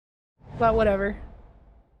 but whatever.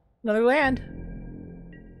 Another land.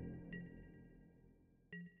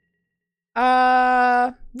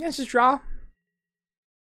 Let's just draw.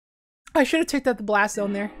 I should have ticked up the Blast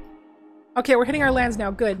Zone there. Okay, we're hitting our lands now.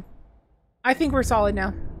 Good. I think we're solid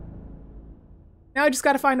now. Now I just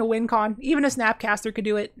gotta find a win con. Even a Snapcaster could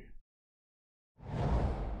do it.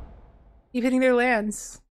 Keep hitting their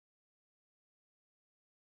lands.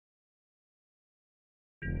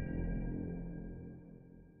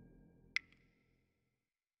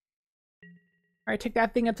 Alright, take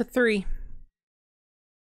that thing up to 3.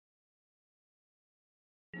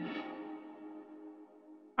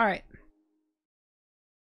 Alright.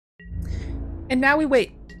 And now we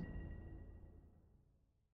wait.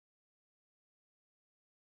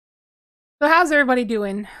 So how's everybody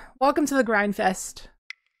doing? Welcome to the Grind Fest.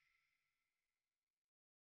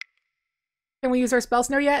 Can we use our spell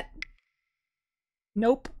snare yet?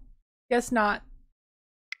 Nope. Guess not.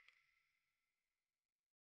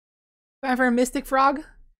 Time for a Mystic Frog?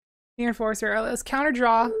 The Enforcer. Let's counter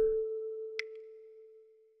draw.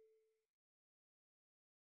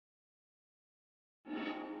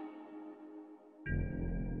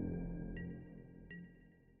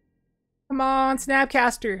 Come on,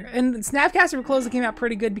 Snapcaster. And Snapcaster will close the game out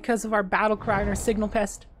pretty good because of our Battle Cry and our Signal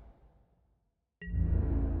Pest.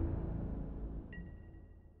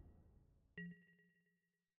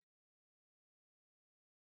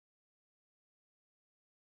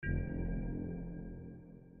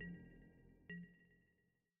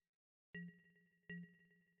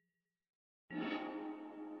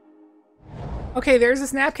 Okay, there's a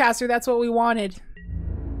Snapcaster. That's what we wanted.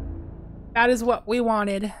 That is what we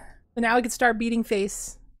wanted. So now we can start beating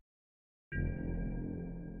face.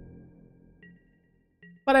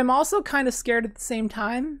 But I'm also kind of scared at the same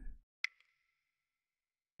time.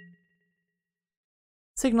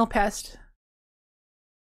 Signal Pest.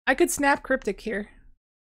 I could snap Cryptic here.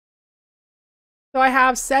 So I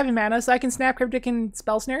have 7 mana, so I can snap Cryptic and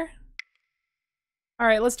Spell Snare. All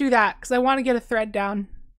right, let's do that because I want to get a threat down.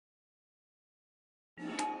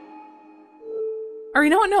 Or you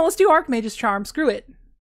know what? No, let's do Archmage's Charm. Screw it.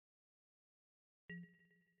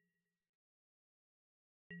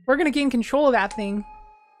 We're gonna gain control of that thing.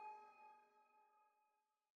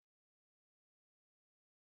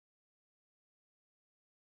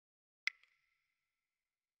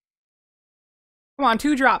 Come on,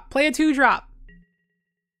 2-drop. Play a 2-drop.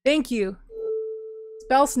 Thank you.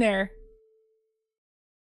 Spell Snare.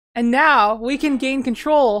 And now we can gain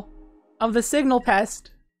control of the Signal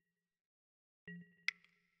Pest.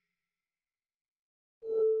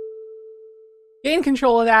 Gain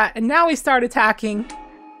control of that, and now we start attacking.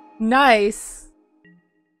 Nice.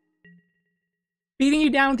 Beating you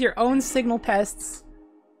down with your own Signal Pests.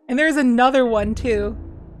 And there's another one too.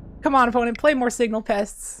 Come on, opponent, play more Signal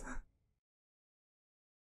Pests.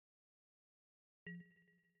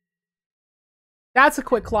 That's a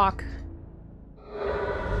quick clock.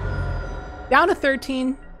 Down to 13.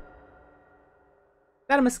 Is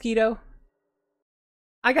that a mosquito?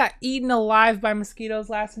 I got eaten alive by mosquitoes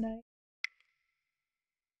last night.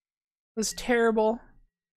 It was terrible.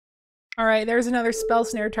 Alright, there's another Spell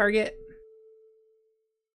Snare target.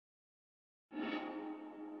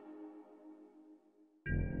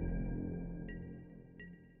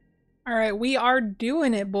 Alright, we are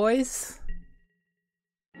doing it, boys.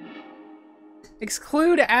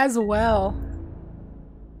 Exclude as well.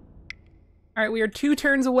 Alright, we are 2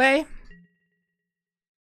 turns away.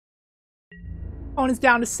 Opponent's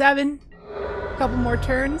down to 7. Couple more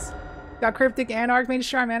turns. Got Cryptic and Archmage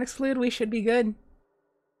Charm and Exclude. We should be good.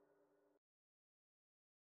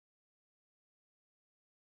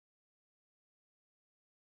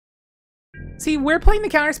 See, we're playing the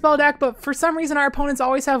counterspell deck, but for some reason our opponents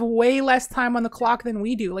always have way less time on the clock than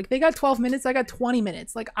we do. Like, they got 12 minutes, I got 20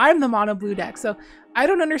 minutes. Like, I'm the mono blue deck, so I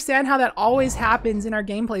don't understand how that always happens in our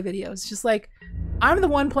gameplay videos. Just like, I'm the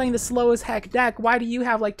one playing the slow as heck deck. Why do you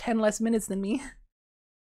have like 10 less minutes than me?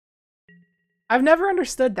 I've never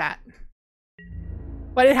understood that.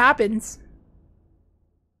 But it happens.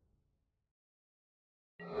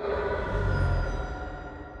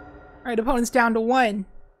 Alright, opponent's down to 1.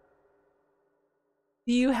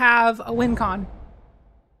 Do you have a win con?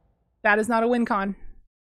 That is not a win con.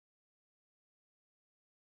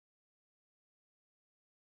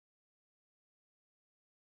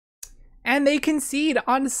 And they concede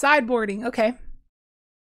on sideboarding. Okay.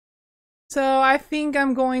 So I think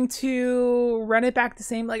I'm going to run it back the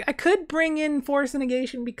same. Like, I could bring in Force and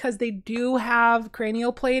Negation because they do have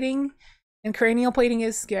cranial plating, and cranial plating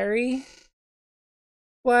is scary.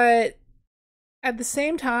 But at the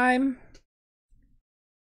same time,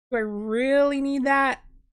 do I really need that?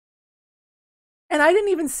 And I didn't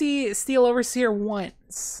even see Steel Overseer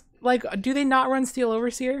once. Like, do they not run Steel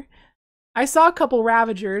Overseer? I saw a couple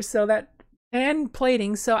Ravagers, so that, and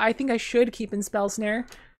plating, so I think I should keep in Spell Snare.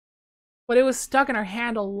 But it was stuck in our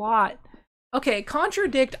hand a lot. Okay,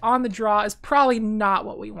 Contradict on the draw is probably not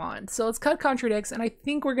what we want. So let's cut Contradicts, and I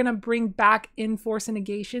think we're gonna bring back in Force and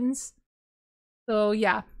Negations. So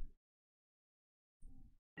yeah.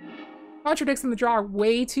 Contradicts on the draw are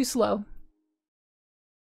way too slow.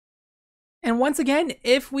 And once again,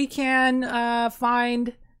 if we can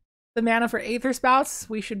find the mana for Aether Spouts,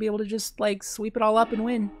 we should be able to just like sweep it all up and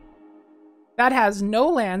win. That has no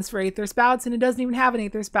lands for Aether Spouts, and it doesn't even have an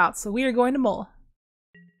Aether Spout, so we are going to mull.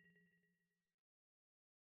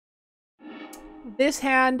 This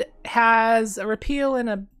hand has a repeal and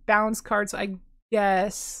a bounce card, so I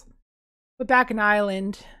guess put back an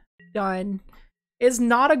island. Done. Is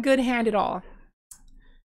not a good hand at all.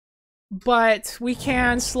 But we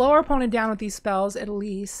can slow our opponent down with these spells at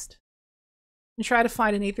least. And try to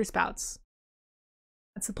find an Aether Spouts.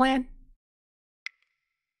 That's the plan.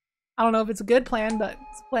 I don't know if it's a good plan, but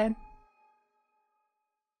it's a plan.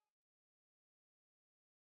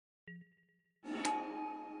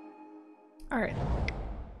 Alright.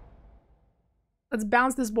 Let's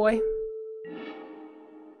bounce this boy.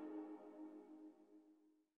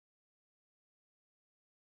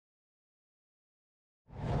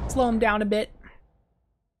 Slow him down a bit.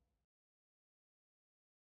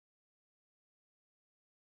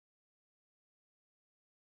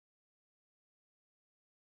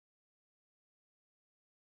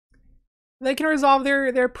 They can resolve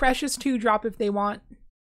their precious 2-drop if they want.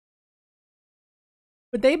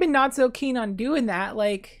 But they've been not so keen on doing that.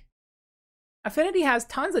 Like, Affinity has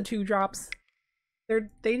tons of 2-drops.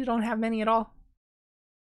 They don't have many at all.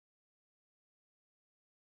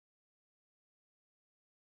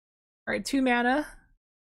 Alright, 2 mana.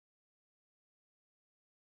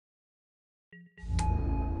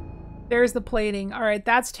 There's the plating. Alright,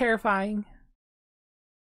 that's terrifying.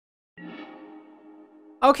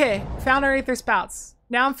 Okay, found our Aether Spouts.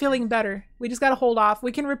 Now I'm feeling better. We just gotta hold off.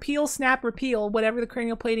 We can repeal, snap, repeal, whatever the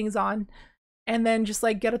cranial plating is on. And then just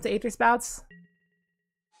like get up to Aether Spouts.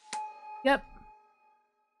 Yep.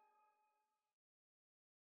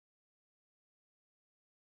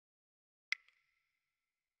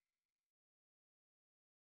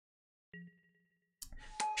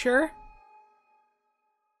 Sure.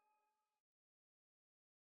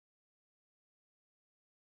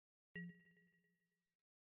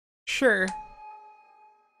 Sure.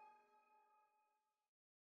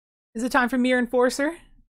 Is it time for Mere Enforcer?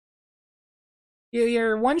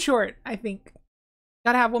 You're one short, I think.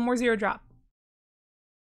 Gotta have one more 0 drop.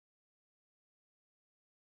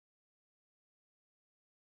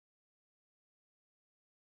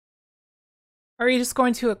 Or are you just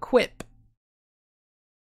going to equip?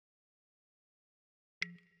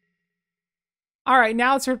 Alright,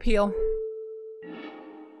 now it's repeal.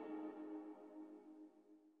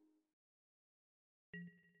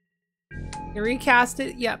 You recast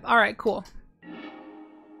it? Yep. Alright, cool.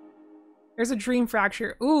 There's a Dream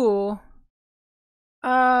Fracture. Ooh.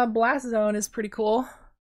 Blast Zone is pretty cool.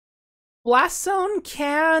 Blast Zone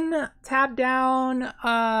can tap down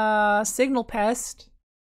Signal Pest.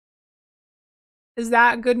 Is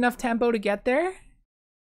that good enough tempo to get there?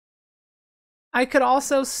 I could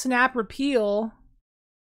also snap repeal,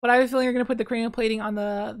 but I have a feeling you're gonna put the cranial plating on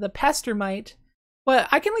the Pestermite. But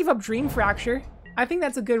I can leave up Dream Fracture. I think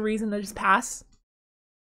that's a good reason to just pass.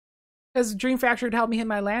 Because Dream Fracture would help me hit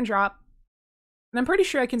my land drop. And I'm pretty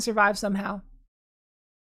sure I can survive somehow.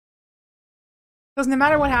 Because no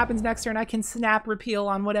matter what happens next turn, I can snap repeal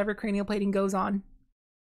on whatever cranial plating goes on.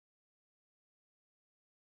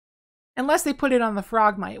 Unless they put it on the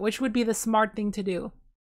Frogmite, which would be the smart thing to do.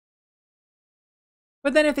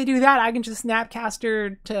 But then if they do that, I can just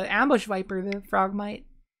Snapcaster to Ambush Viper the Frogmite.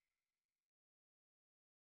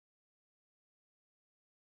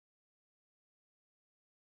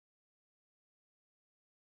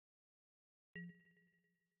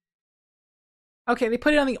 Okay, they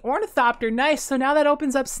put it on the Ornithopter. Nice, so now that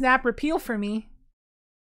opens up Snap Repeal for me.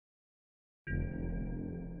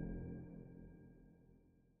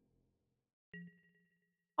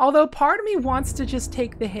 Although part of me wants to just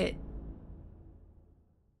take the hit.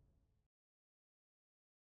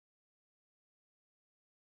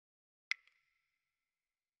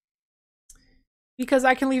 Because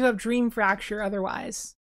I can leave up Dream Fracture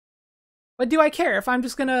otherwise. But do I care if I'm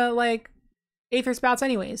just gonna, like, Aether Spouts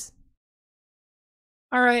anyways?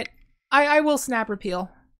 Alright, I will Snap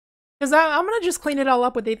Repeal. Because I'm gonna just clean it all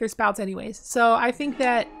up with Aether Spouts anyways. So I think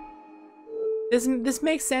that this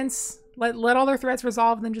makes sense. Let all their threats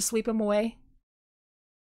resolve and then just sweep them away.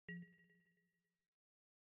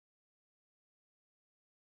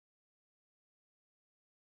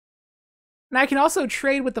 And I can also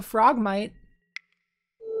trade with the Frogmite.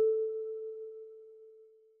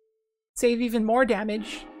 Save even more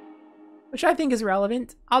damage. Which I think is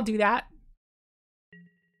relevant. I'll do that.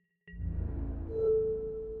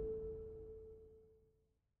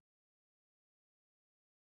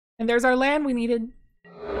 And there's our land we needed.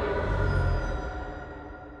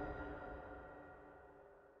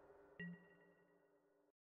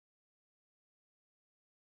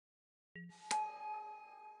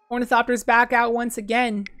 Ornithopter's back out once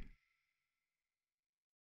again.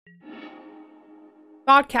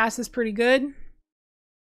 Thoughtcast is pretty good.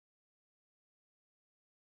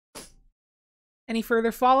 Any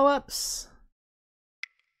further follow-ups?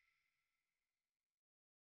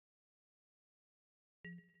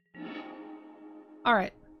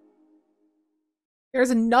 Alright.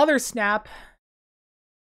 There's another snap.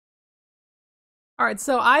 Alright,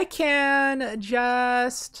 so I can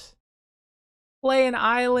just play an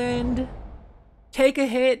island, take a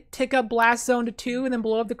hit, tick up Blast Zone to 2, and then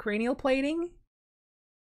blow up the cranial plating.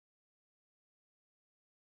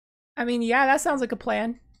 I mean, yeah, that sounds like a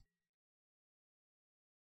plan.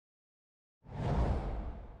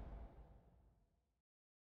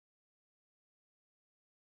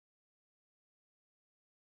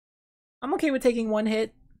 I'm okay with taking one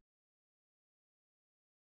hit.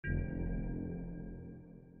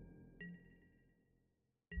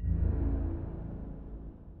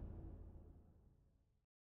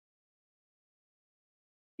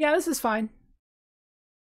 Yeah, this is fine.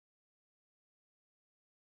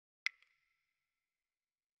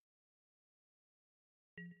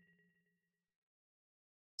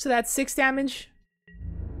 So that's 6 damage.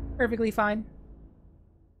 Perfectly fine.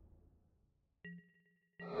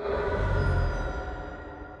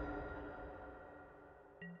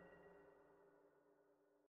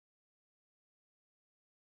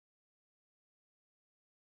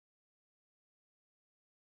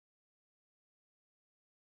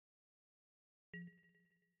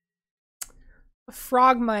 A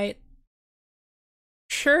Frogmite.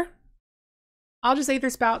 Sure. I'll just Aether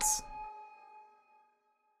Spouts.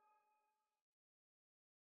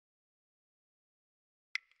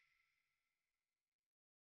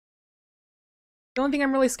 The only thing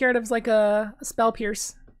I'm really scared of is like a Spell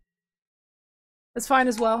Pierce. That's fine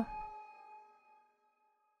as well.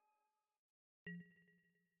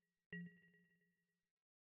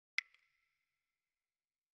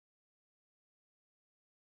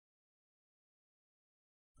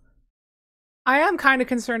 I am kind of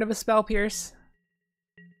concerned of a Spell Pierce.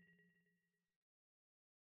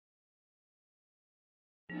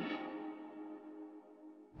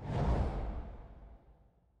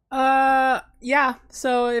 Yeah.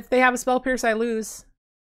 So if they have a Spell Pierce, I lose.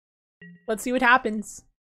 Let's see what happens.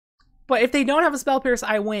 But if they don't have a Spell Pierce,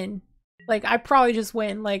 I win. Like, I probably just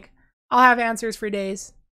win. Like, I'll have answers for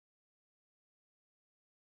days.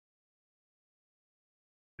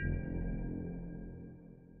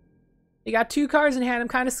 They got 2 cards in hand. I'm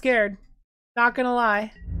kind of scared. Not gonna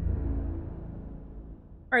lie.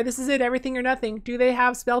 Alright, this is it. Everything or nothing. Do they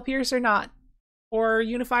have Spell Pierce or not? Or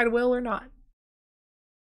Unified Will or not?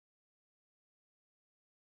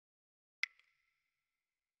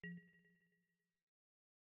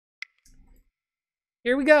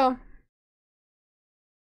 Here we go.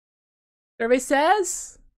 Survey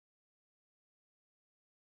says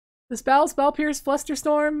the Spell Pierce,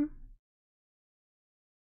 Flusterstorm.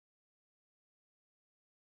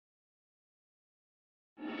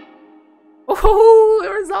 Oh, it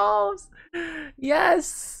resolves.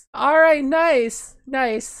 Yes. All right, nice.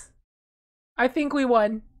 Nice. I think we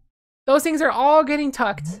won. Those things are all getting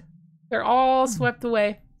tucked. They're all swept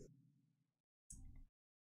away.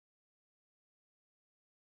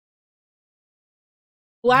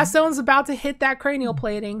 Blast Zone's about to hit that cranial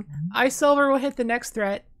plating. Ice Silver will hit the next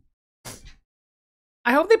threat.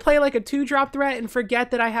 I hope they play like a 2-drop threat and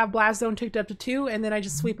forget that I have Blast Zone ticked up to 2, and then I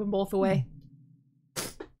just sweep them both away.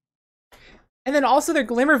 And then also their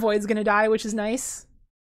Glimmer Void's gonna die, which is nice.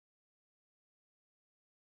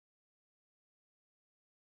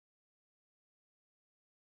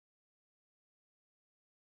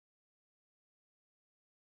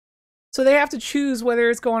 So they have to choose whether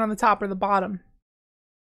it's going on the top or the bottom.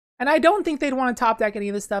 And I don't think they'd want to top deck any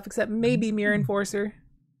of this stuff except maybe Mirror Enforcer.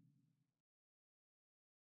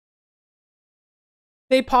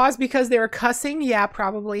 They paused because they were cussing? Yeah,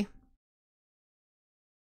 probably.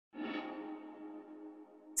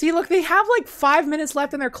 See, look, they have like 5 minutes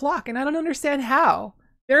left on their clock, and I don't understand how.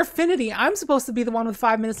 Their affinity, I'm supposed to be the one with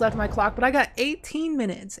 5 minutes left on my clock, but I got 18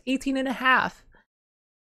 minutes, 18 and a half.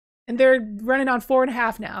 And they're running on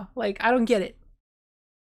 4.5 now. Like, I don't get it.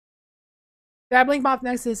 That Blink Moth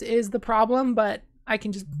Nexus is the problem, but I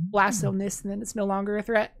can just Blast Zone this and then it's no longer a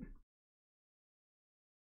threat.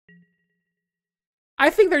 I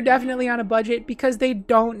think they're definitely on a budget because they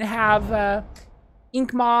don't have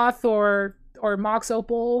Ink Moth or Mox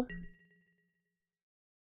Opal.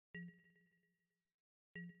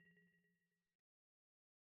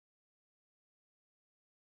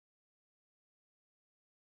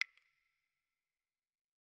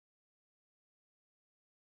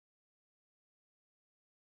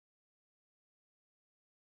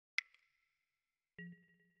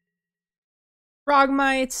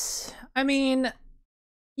 Frogmites. I mean,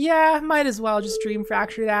 yeah, might as well just Dream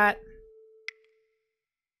Fracture that.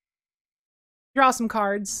 Draw some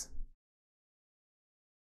cards.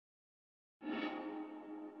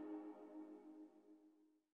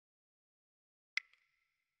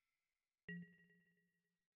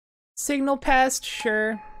 Signal Pest,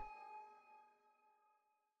 sure.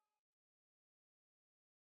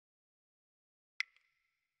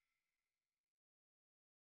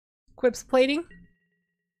 Quips Plating.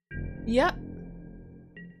 Yep.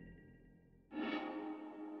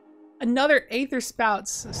 Another Aether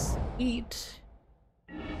Spouts. Sweet.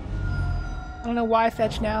 I don't know why I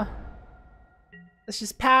fetch now. Let's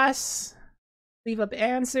just pass. Leave up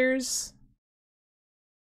answers.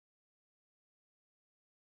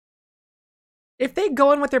 If they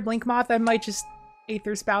go in with their Blink Moth, I might just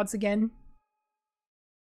Aether Spouts again.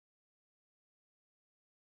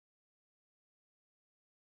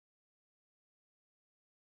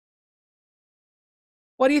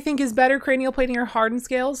 What do you think is better, Cranial Plating or Hardened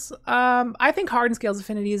Scales? I think Hardened Scales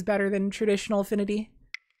Affinity is better than traditional Affinity.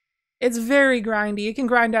 It's very grindy. You can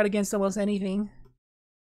grind out against almost anything.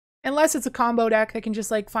 Unless it's a combo deck that can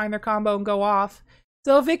just like find their combo and go off.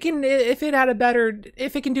 So if it can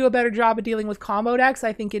do a better job of dealing with combo decks,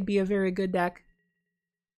 I think it'd be a very good deck.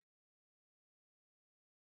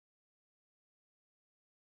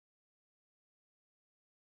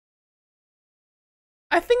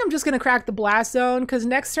 I think I'm just gonna crack the Blast Zone, because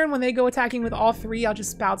next turn when they go attacking with all three, I'll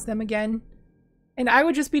just Spouts them again. And I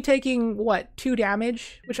would just be taking, what, 2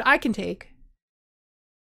 damage? Which I can take.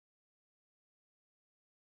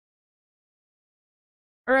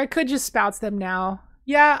 Or I could just Spouts them now.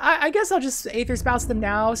 Yeah, I guess I'll just Aether Spouts them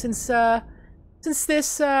now, since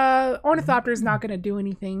this Ornithopter is not gonna do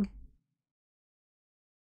anything.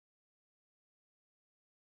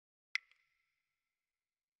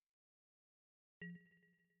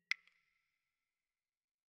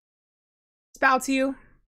 Spouts you.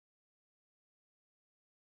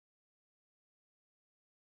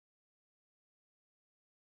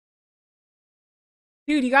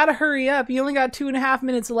 Dude, you gotta hurry up. You only got 2.5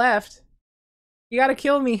 minutes left. You gotta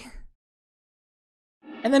kill me.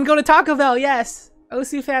 And then go to Taco Bell, yes!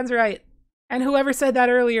 OC fan's right. And whoever said that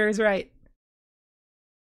earlier is right.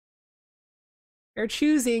 You're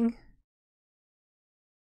choosing.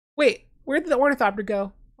 Wait, where did the Ornithopter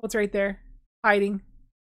go? Oh, it's right there. Hiding.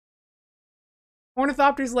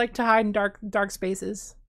 Ornithopters like to hide in dark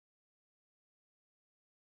spaces.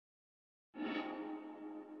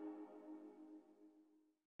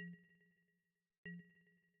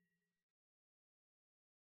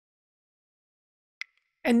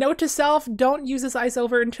 And note to self, don't use this Ice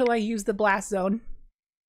Over until I use the Blast Zone.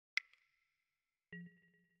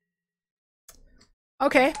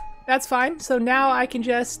 Okay, that's fine. So now I can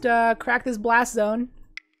just crack this Blast Zone.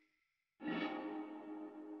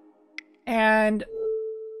 And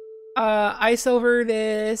Ice Over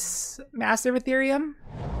this Master of Ethereum.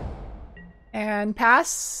 And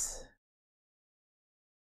pass.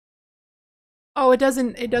 Oh, it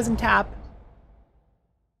doesn't tap.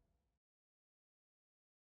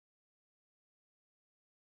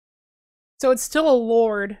 So it's still a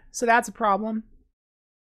Lord, so that's a problem.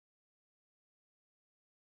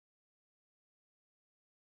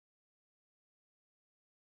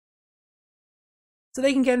 So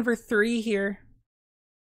they can get in for 3 here.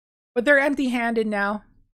 But they're empty-handed now.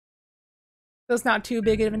 So it's not too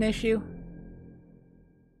big of an issue.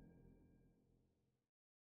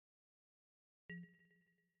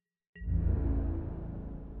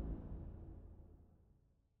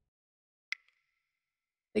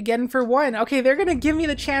 They get in for 1. Okay, they're gonna give me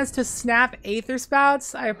the chance to snap Aether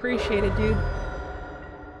Spouts. I appreciate it, dude.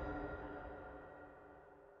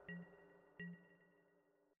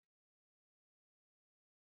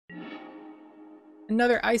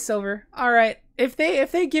 Another Ice Over. Alright. If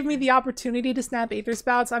they give me the opportunity to snap Aether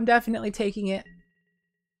Spouts, I'm definitely taking it.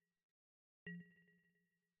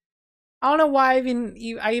 I don't know why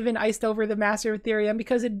I even iced over the Master of Ethereum,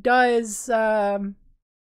 because it does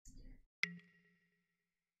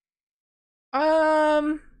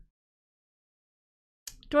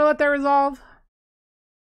do I let that resolve?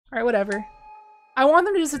 Alright, whatever. I want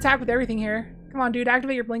them to just attack with everything here. Come on, dude,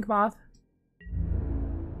 activate your Blink Moth.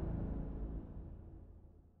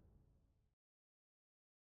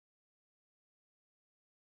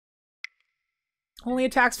 Only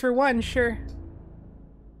attacks for 1, sure.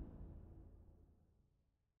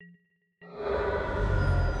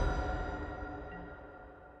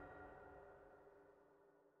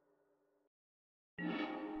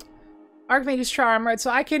 Archmage's Charm, right, so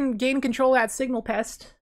I can gain control of that Signal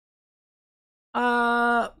Pest.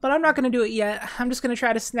 But I'm not gonna do it yet. I'm just gonna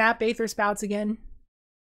try to snap Aether Spouts again.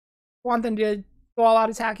 Want them to go all out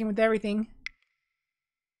attacking with everything.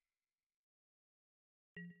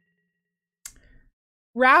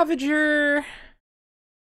 Ravager.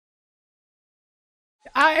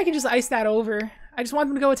 I can just ice that over. I just want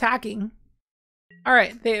them to go attacking.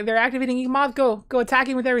 Alright, they're activating Moth. Go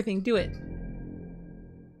attacking with everything. Do it.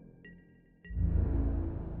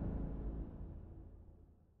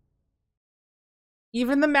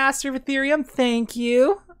 Even the Master of Ethereum, thank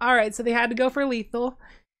you. Alright, so they had to go for lethal.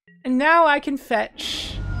 And now I can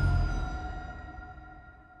fetch.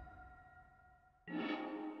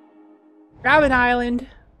 Rabbit Island.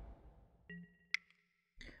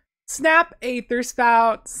 Snap Aether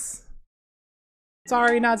Spouts.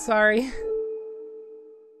 Sorry, not sorry.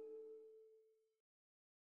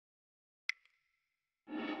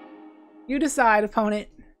 You decide, opponent.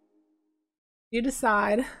 You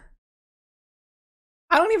decide.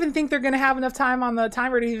 I don't even think they're gonna have enough time on the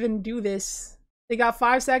timer to even do this. They got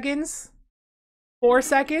 5 seconds. 4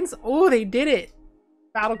 seconds. Oh, they did it.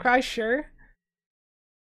 Battle cry, sure.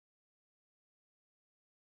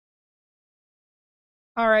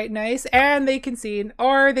 Alright, nice. And they concede.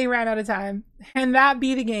 Or they ran out of time. And that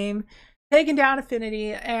be the game. Taking down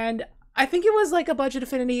Affinity. And I think it was like a budget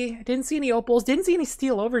Affinity. Didn't see any Opals. Didn't see any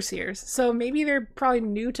Steel Overseers. So maybe they're probably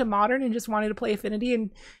new to Modern and just wanted to play Affinity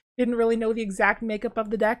and didn't really know the exact makeup of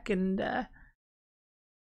the deck. And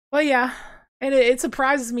But yeah, and it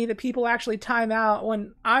surprises me that people actually time out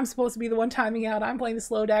when I'm supposed to be the one timing out. I'm playing the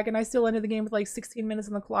slow deck, and I still ended the game with like 16 minutes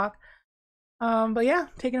on the clock. But yeah,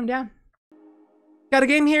 taking him down. Got a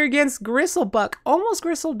game here against Gristlebuck. Almost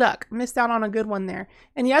Gristleduck. Missed out on a good one there.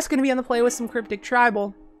 And yes, going to be on the play with some Cryptic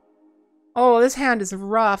Tribal. Oh, this hand is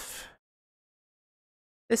rough.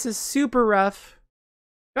 This is super rough.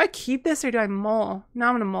 Do I keep this or do I mull? No,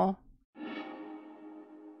 I'm going to mull.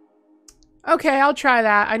 Okay, I'll try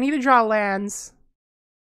that. I need to draw lands.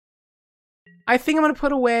 I think I'm going to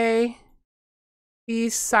put away the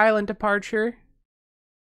Silent Departure.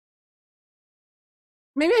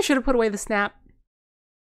 Maybe I should have put away the Snap.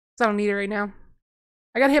 I don't need it right now.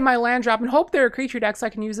 I gotta hit my land drop and hope they're a creature deck so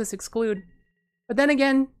I can use this exclude. But then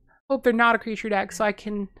again, hope they're not a creature deck so I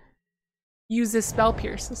can use this Spell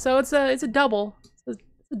Pierce. So it's a double. It's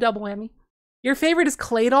a double whammy. Your favorite is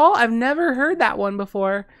Claydol? I've never heard that one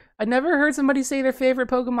before. I've never heard somebody say their favorite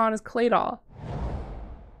Pokemon is Claydol.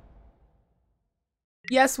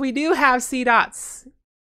 Yes, we do have C-Dots.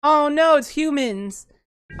 Oh no, it's humans.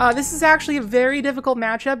 This is actually a very difficult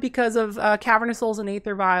matchup because of Cavernous Souls and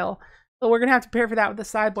Aether Vial. So we're going to have to prepare for that with the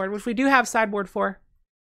sideboard, which we do have sideboard for.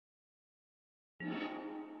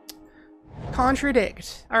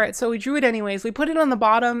 Contradict. Alright, so we drew it anyways. We put it on the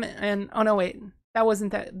bottom and... Oh no, wait. That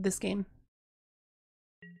wasn't this game.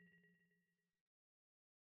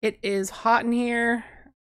 It is hot in here.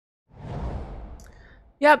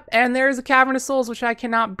 Yep, and there's a Cavernous Souls, which I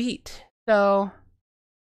cannot beat. So...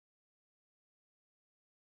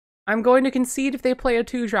 I'm going to concede if they play a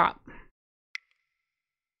 2-drop.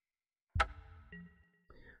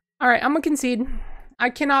 Alright, I'm gonna concede.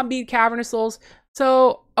 I cannot beat Cavernous Souls.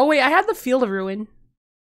 So, oh wait, I had the Field of Ruin.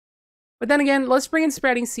 But then again, let's bring in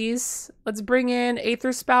Spreading Seas. Let's bring in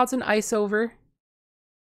Aether Spouts and Ice Over.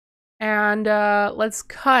 And let's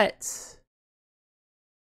cut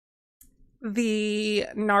the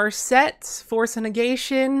Narset, Force of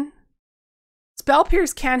Negation. Spell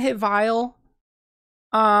Pierce can hit Vial.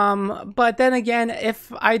 But then again,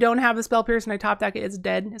 if I don't have the Spell Pierce and I top deck it, it's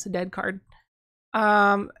dead. It's a dead card.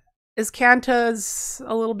 Iscanta's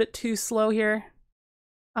a little bit too slow here.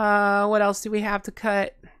 What else do we have to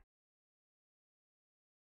cut?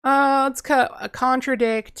 Let's cut a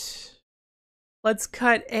Contradict. Let's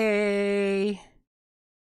cut a...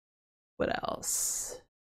 What else?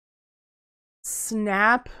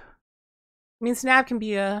 Snap. I mean, Snap can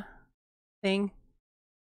be a thing.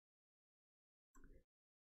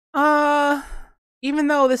 Even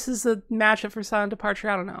though this is a matchup for Silent Departure,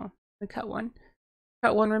 I don't know. I cut one.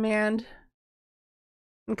 Cut one Remand.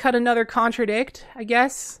 And cut another Contradict, I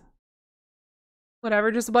guess.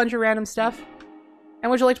 Whatever, just a bunch of random stuff. And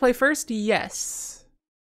would you like to play first? Yes.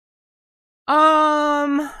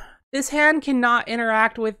 This hand cannot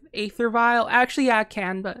interact with Aether Vial. Actually, yeah, it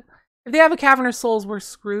can, but if they have a Cavernous Souls, we're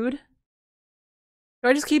screwed. Do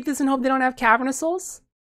I just keep this and hope they don't have Cavernous Souls?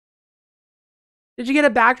 Did you get a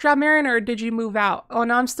backdrop, Meryn, or did you move out? Oh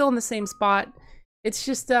no, I'm still in the same spot. It's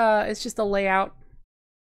just a layout.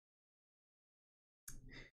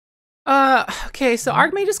 Okay, so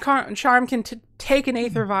Archmage's Charm can take an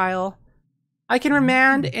Aether Vial. I can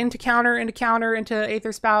remand into counter, into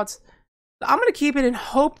Aether Spouts. I'm gonna keep it and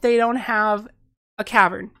hope they don't have a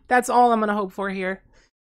Cavern. That's all I'm gonna hope for here.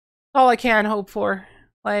 All I can hope for.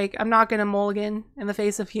 Like, I'm not gonna mulligan in the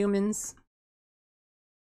face of humans.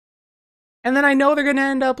 And then I know they're gonna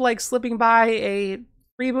end up like slipping by a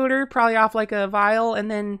freebooter, probably off like a Vial, and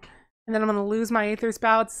then I'm gonna lose my Aether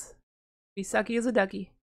Spouts. Be sucky as a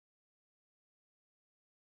ducky.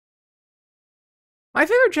 My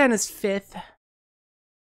favorite gen is 5th.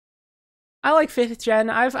 I like 5th gen.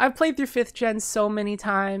 I've played through 5th gen so many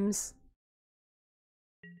times.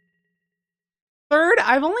 3rd,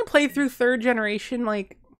 I've only played through 3rd generation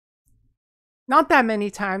like not that many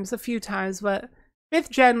times, a few times, but 5th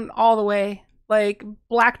gen all the way. Like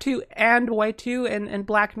Black 2 and White 2 and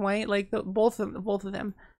Black and White, like both of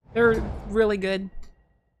them. They're really good.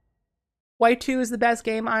 White 2 is the best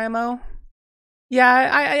game IMO.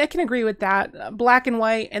 Yeah, I can agree with that. Black and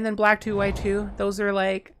White and then Black 2, White 2. Those are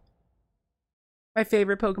like my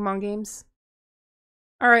favorite Pokemon games.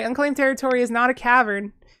 Alright, Unclaimed Territory is not a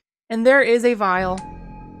cavern. And there is a Vial.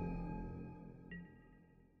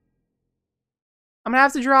 I'm gonna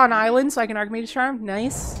have to draw an island so I can Archmage's Charm.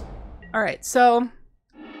 Nice. Alright, so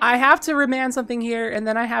I have to remand something here and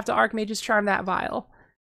then I have to Archmage's Charm that Vial.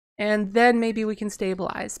 And then maybe we can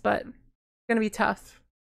stabilize, but it's gonna be tough.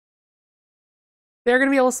 They're going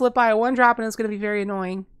to be able to slip by a 1-drop and it's going to be very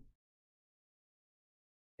annoying.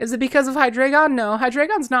 Is it because of Hydreigon? No,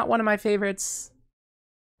 Hydreigon's not one of my favorites.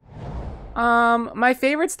 My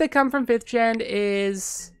favorites that come from 5th gen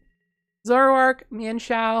is Zoroark,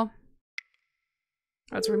 Mienshao.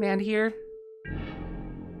 Let's remand here.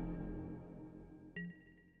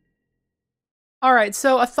 Alright,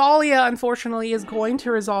 so Athalia, unfortunately, is going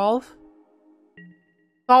to resolve.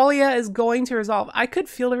 Thalia is going to resolve. I could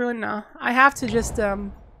Field Ruin now. I have to just, I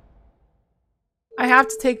have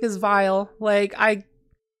to take this Vial. Like, I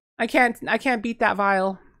can't beat that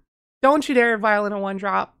Vial. Don't you dare Vial in a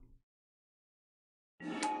 1-drop.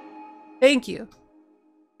 Thank you.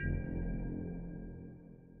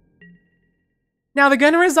 Now, they're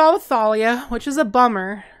gonna resolve Thalia, which is a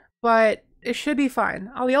bummer, but it should be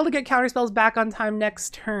fine. I'll be able to get counterspells back on time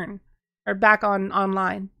next turn. Or back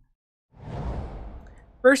online.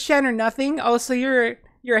 First gen or nothing? Oh, so you're a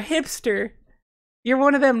hipster. You're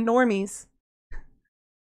one of them normies.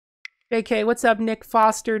 JK, what's up, Nick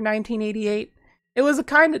Foster, 1988? It was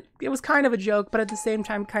kind of a joke, but at the same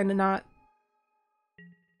time, kind of not.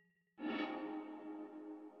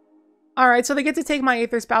 Alright, so they get to take my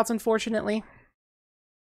Aether Spouts, unfortunately.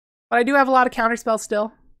 But I do have a lot of counterspells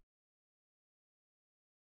still.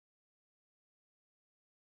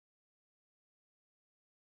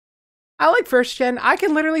 I like first gen. I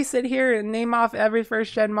can literally sit here and name off every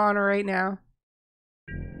first gen mono right now.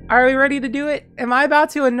 Are we ready to do it? Am I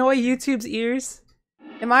about to annoy YouTube's ears?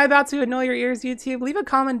 Am I about to annoy your ears, YouTube? Leave a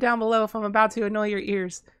comment down below if I'm about to annoy your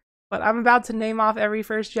ears. But I'm about to name off every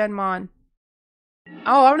first gen mon.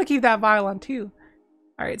 Oh, I'm gonna keep that Vial on too.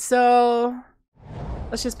 Alright, so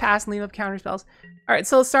let's just pass and leave up counterspells. Alright,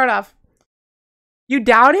 so let's start off. You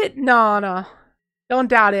doubt it? No. Don't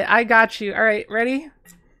doubt it. I got you. Alright, ready?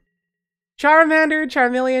 Charmander,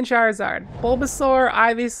 Charmeleon, Charizard. Bulbasaur,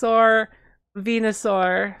 Ivysaur,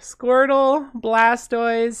 Venusaur. Squirtle,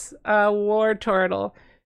 Blastoise, Wartortle.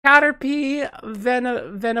 Caterpie,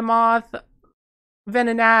 Venomoth,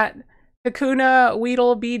 Venonat. Kakuna,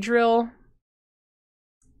 Weedle, Beedrill.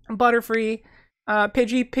 Butterfree.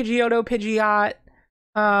 Pidgeotto, Pidgeot.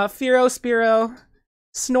 Fearow, Spearow.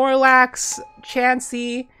 Snorlax,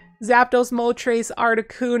 Chansey. Zapdos, Moltres,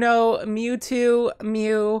 Articuno, Mewtwo,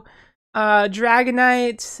 Mew.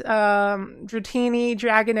 Dragonite, Dratini,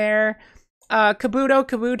 Dragonair, Kabuto,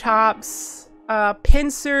 Kabutops,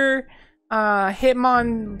 Pinsir,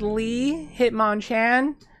 Hitmonlee,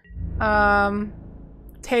 Hitmonchan,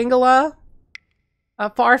 Tangela,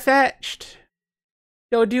 Farfetch'd,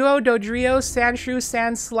 Doduo, Dodrio, Sandshrew,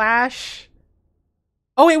 Sandslash.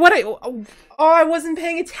 Oh wait, I wasn't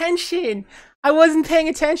paying attention! I wasn't paying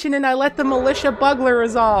attention and I let the Militia Bugler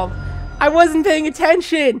resolve. I wasn't paying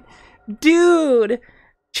attention! Dude!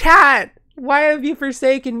 Chat! Why have you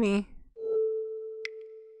forsaken me?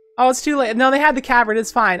 Oh, it's too late. No, they had the cavern.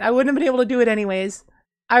 It's fine. I wouldn't have been able to do it anyways.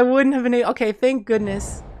 I wouldn't have been able— okay, thank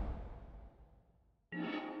goodness.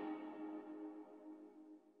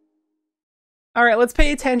 Alright, let's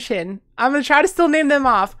pay attention. I'm gonna try to still name them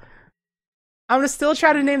off. I'm gonna still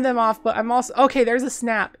try to name them off, but I'm also— okay, there's a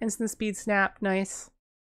snap. Instant speed snap. Nice.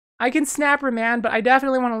 I can snap Remand, but I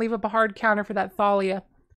definitely want to leave up a hard counter for that Thalia.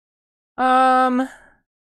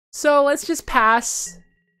 So let's just pass.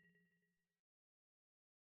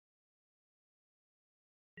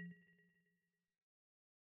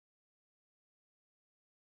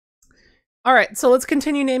 Alright, so let's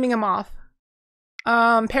continue naming them off.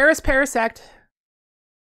 Parasect.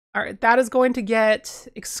 Alright, that is going to get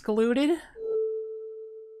excluded.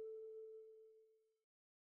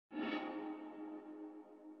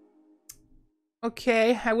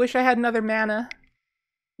 Okay, I wish I had another mana.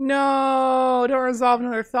 No, don't resolve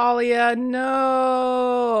another Thalia.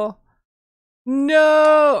 No.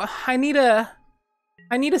 No. I need a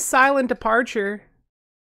silent departure.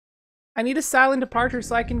 I need a silent departure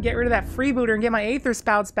so I can get rid of that freebooter and get my Aether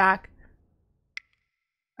Spouts back.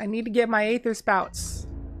 I need to get my Aether Spouts.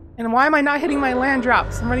 And why am I not hitting my land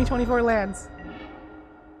drops? I'm running 24 lands.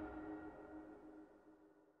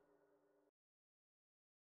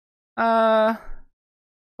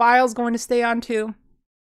 Vial's going to stay on too.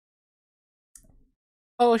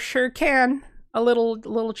 Oh, sure can. A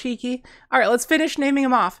little cheeky. Alright, let's finish naming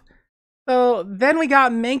them off. So then we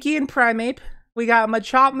got Mankey and Primeape. We got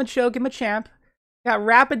Machop, Machoke, and Machamp. We got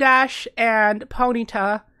Rapidash and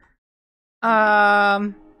Ponyta.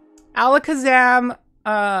 Alakazam,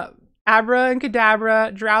 Abra and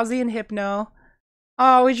Kadabra, Drowsy and Hypno.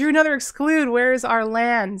 Oh, we drew another exclude. Where's our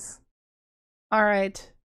lands? Alright.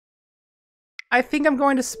 I think I'm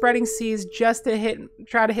going to Spreading Seas just to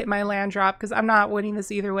try to hit my land drop, because I'm not winning this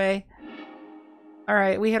either way.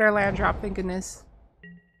 Alright, we hit our land drop, thank goodness.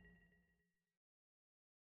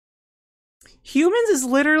 Humans is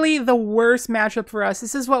literally the worst matchup for us.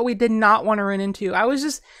 This is what we did not want to run into. I was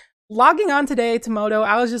just logging on today to Moto,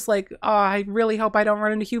 I was just like, oh, I really hope I don't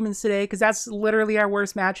run into humans today, because that's literally our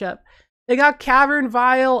worst matchup. They got Cavern,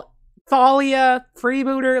 Vile, Thalia,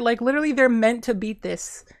 Freebooter. Like, literally, they're meant to beat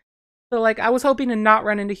this. So, like, I was hoping to not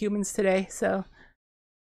run into humans today, so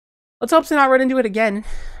let's hope to not run into it again.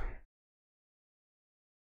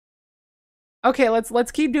 Okay,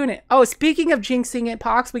 let's keep doing it. Oh, speaking of jinxing it,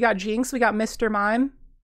 Pox, we got Jinx, we got Mr. Mime.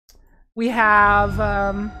 We have,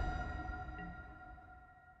 let's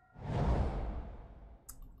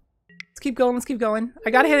keep going, let's keep going.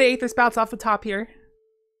 I gotta hit an Aether Spouts off the top here.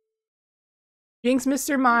 Jinx,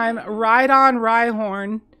 Mr. Mime, Rhydon,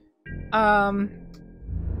 Rhyhorn,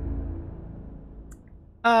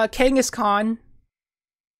 Kangaskhan,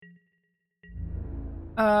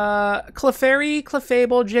 Clefairy,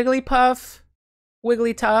 Clefable, Jigglypuff,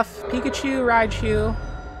 Wigglytuff, Pikachu, Raichu.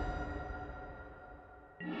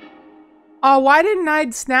 Oh, why didn't I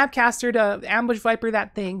Snapcaster to Ambush Viper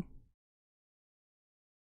that thing?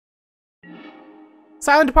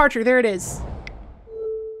 Silent Departure, there it is.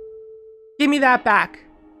 Give me that back.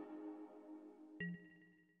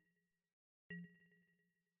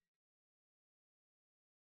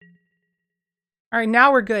 Alright,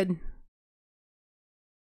 now we're good.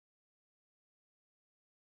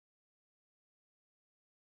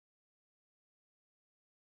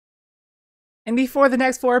 And before the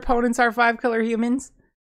next 4 opponents are 5-color humans.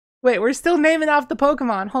 Wait, we're still naming off the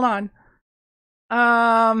Pokemon. Hold on.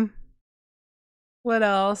 What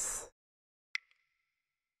else?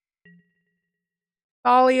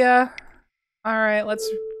 Thalia. Alright,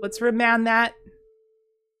 let's remand that.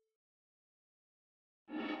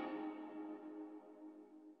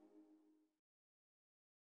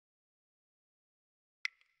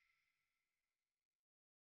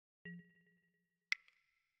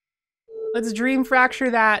 Let's Dream Fracture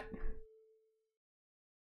that.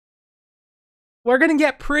 We're gonna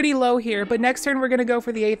get pretty low here, but next turn we're gonna go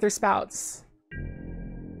for the Aether Spouts.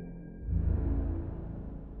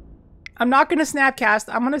 I'm not gonna Snapcast.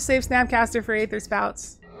 I'm gonna save Snapcaster for Aether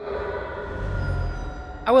Spouts.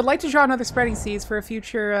 I would like to draw another Spreading Seeds for a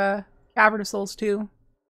future Cavern of Souls too.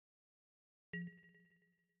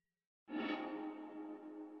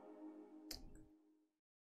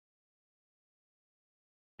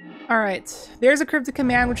 Alright, there's a Cryptic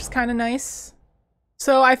Command, which is kind of nice.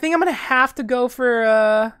 So I think I'm going to have to go for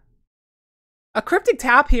a Cryptic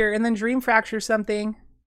Tap here and then Dream Fracture something.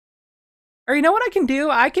 Or you know what I can do?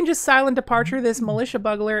 I can just Silent Departure this Militia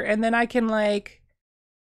Bugler and then I can like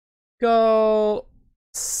go...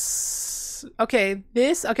 Okay,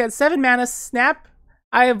 this... Okay, it's 7 mana, Snap.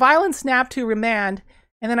 I have Violent Snap to Remand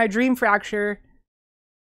and then I Dream Fracture.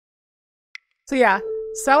 So yeah,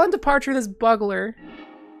 Silent Departure this Bugler.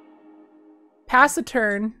 Pass the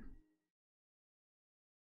turn.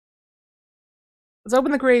 Let's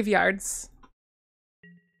open the graveyards.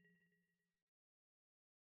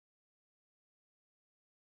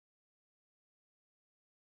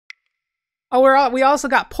 Oh, we also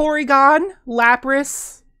got Porygon,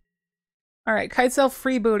 Lapras. All right, Kitesail,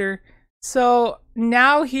 Freebooter. So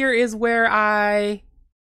now here is where I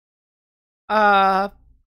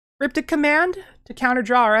Cryptic Command to counter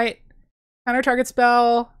draw, right? Counter target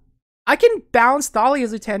spell. I can bounce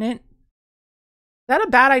Thalia's Lieutenant. Is that a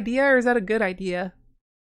bad idea or is that a good idea?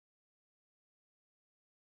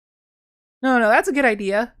 No, that's a good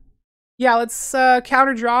idea. Yeah, let's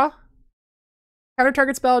counter draw. Counter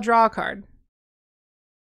target spell, draw a card.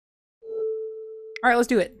 Alright, let's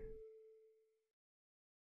do it.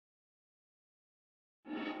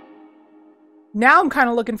 Now I'm kind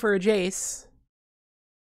of looking for a Jace.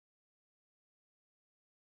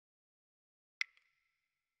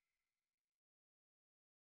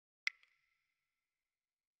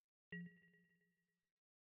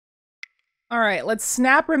 Alright, let's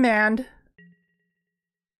Snap Remand.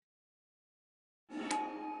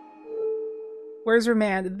 Where's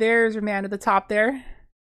Remand? There's Remand at the top there.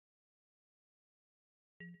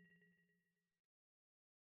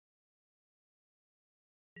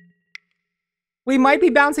 We might be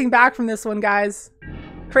bouncing back from this one, guys.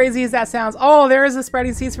 Crazy as that sounds. Oh, there is a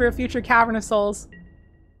Spreading Seeds for a future Cavern of Souls.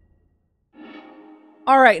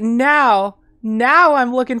 Alright, now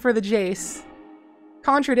I'm looking for the Jace.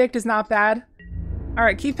 Contradict is not bad.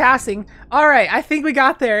 Alright, keep passing. Alright, I think we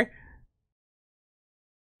got there.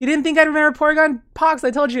 You didn't think I'd remember Porygon? Pox, I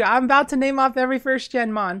told you, I'm about to name off every first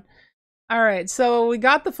gen mon. Alright, so we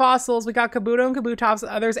got the fossils. We got Kabuto and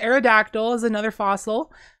Kabutops. There's Aerodactyl is another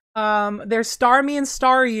fossil. There's Starmie and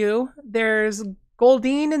Staryu. There's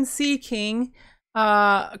Goldeen and Sea King.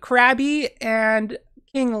 Krabby and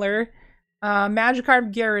Kingler.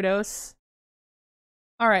 Magikarp, Gyarados.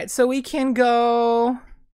 Alright, so we can go...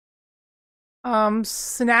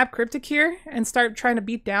 snap CRYPTIC here and start trying to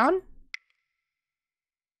beat down.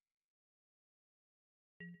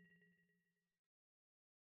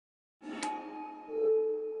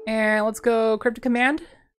 And let's go CRYPTIC command.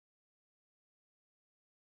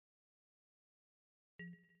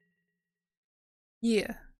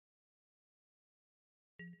 Yeah.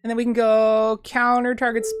 And then we can go counter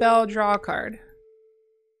target spell, draw a card.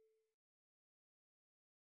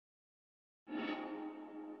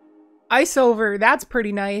 Ice over, that's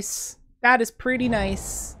pretty nice. That is pretty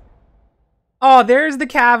nice. Oh, there's the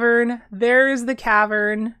cavern. There's the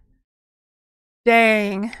cavern.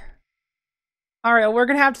 Dang. Alright, we're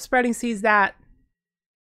gonna have to spreading seas that.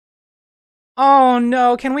 Oh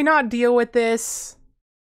no, can we not deal with this?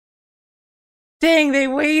 Dang, they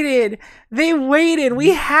waited. They waited. We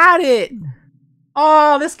had it.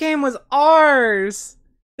 Oh, this game was ours.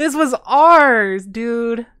 This was ours,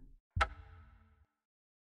 dude.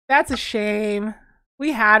 That's a shame.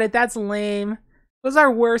 We had it. That's lame. It was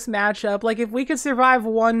our worst matchup. Like, if we could survive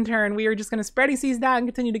one turn, we were just going to spreading seas that and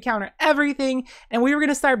continue to counter everything. And we were going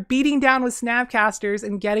to start beating down with Snapcasters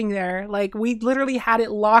and getting there. Like, we literally had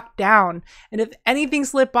it locked down. And if anything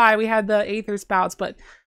slipped by, we had the Aether Spouts. But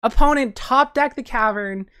opponent top deck the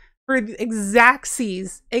Cavern for exact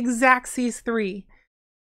seas 3.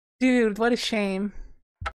 Dude, what a shame.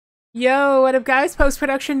 Yo, what up guys,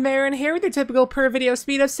 post-production Meryn here with your typical per video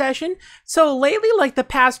speed up session. So lately, like the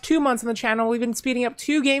past 2 months on the channel, we've been speeding up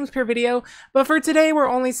 2 games per video, but for today we're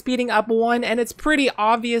only speeding up 1, and it's pretty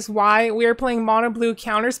obvious why. We are playing mono blue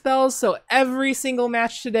counter spells, so every single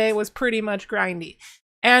match today was pretty much grindy.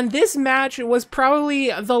 And this match was probably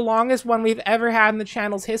the longest one we've ever had in the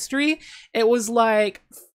channel's history. It was like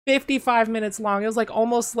 55 minutes long. It was like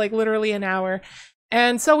almost like literally an hour.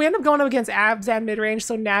 And so we end up going up against abs and mid-range,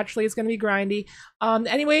 so naturally it's going to be grindy.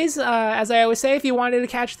 Anyways, as I always say, if you wanted to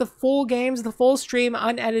catch the full games, the full stream,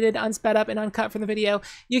 unedited, unsped up, and uncut from the video,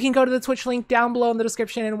 you can go to the Twitch link down below in the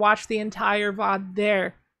description and watch the entire VOD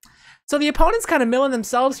there. So the opponent's kind of milling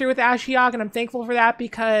themselves here with Ashiok, and I'm thankful for that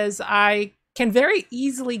because I can very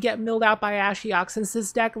easily get milled out by Ashiok since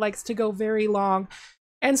this deck likes to go very long.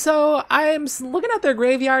 And so I'm looking at their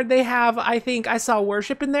graveyard. They have, I think I saw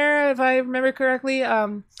Worship in there, if I remember correctly.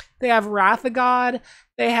 They have Wrath of God.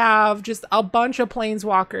 They have just a bunch of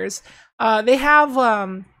Planeswalkers. They have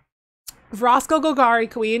Vrosco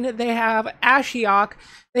Golgari Queen. They have Ashiok.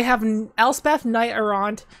 They have Elspeth Knight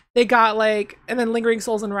Errant. They got like, and then Lingering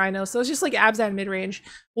Souls and Rhino. So it's just like abs and mid-range.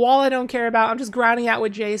 Wall I don't care about. I'm just grinding out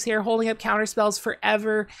with Jace here, holding up counter spells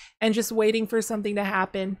forever and just waiting for something to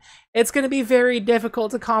happen. It's going to be very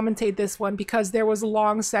difficult to commentate this one because there was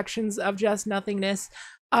long sections of just nothingness.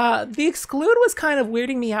 The exclude was kind of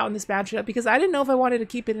weirding me out in this matchup because I didn't know if I wanted to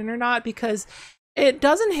keep it in or not because it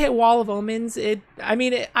doesn't hit Wall of Omens. I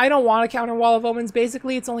don't want to counter Wall of Omens.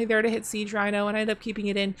 Basically, it's only there to hit Siege Rhino, and I end up keeping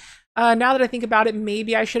it in. Now that I think about it,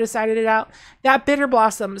 maybe I should have sided it out. That Bitter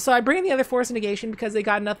Blossom. So I bring in the other Force of Negation because they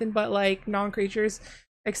got nothing but, like, non-creatures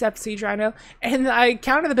except Siege Rhino. And I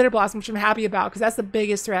counter the Bitter Blossom, which I'm happy about because that's the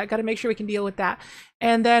biggest threat. Got to make sure we can deal with that.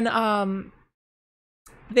 And then,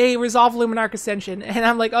 they resolve Luminarch Ascension, and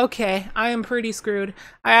I'm like, okay, I am pretty screwed.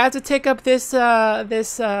 I have to take up this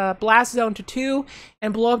Blast Zone to 2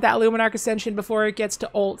 and blow up that Luminarch Ascension before it gets to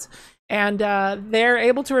ult. And they're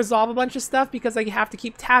able to resolve a bunch of stuff because I have to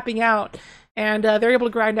keep tapping out, and they're able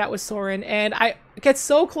to grind out with Sorin. And I get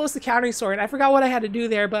so close to countering Sorin. I forgot what I had to do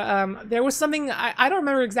there, but there was something, I don't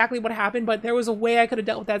remember exactly what happened, but there was a way I could have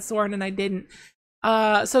dealt with that Sorin, and I didn't.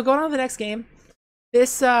 So going on to the next game.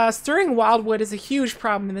 This Stirring Wildwood is a huge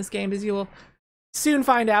problem in this game, as you will soon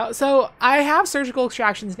find out. So I have Surgical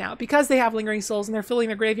Extractions now because they have Lingering Souls and they're filling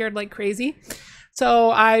their graveyard like crazy.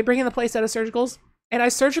 So I bring in the playset of Surgicals and I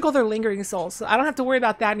Surgical their Lingering Souls. So I don't have to worry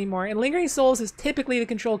about that anymore. And Lingering Souls is typically the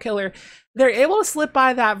control killer. They're able to slip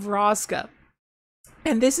by that Vraska.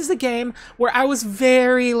 And this is a game where I was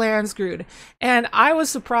very land screwed. And I was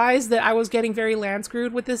surprised that I was getting very land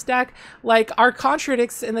screwed with this deck. Like, our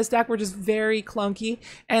Contradicts in this deck were just very clunky.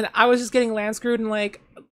 And I was just getting land screwed in, like,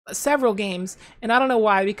 several games. And I don't know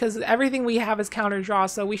why, because everything we have is counter draw,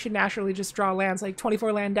 so we should naturally just draw lands. Like,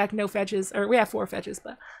 24 land deck, no fetches. Or, we have 4 fetches,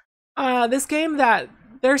 but... this game that...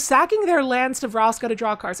 They're sacking their lands to Vraska to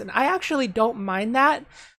draw cards. And I actually don't mind that.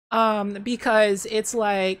 Because it's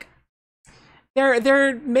like...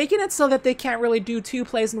 They're making it so that they can't really do 2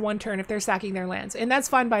 plays in 1 turn if they're sacking their lands. And that's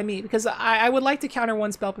fine by me, because I would like to counter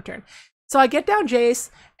 1 spell per turn. So I get down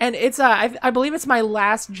Jace, and it's I believe it's my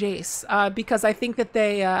last Jace, because I think that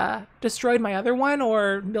they destroyed my other one,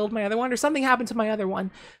 or milled my other one, or something happened to my other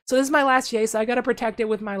one. So this is my last Jace, so I gotta protect it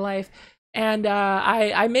with my life. And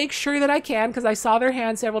I make sure that I can, because I saw their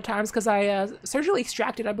hand several times, because I surgically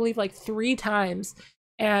extracted, I believe, like 3 times.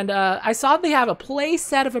 And I saw they have a play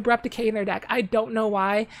set of Abrupt Decay in their deck. I don't know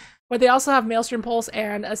why. But they also have Maelstrom Pulse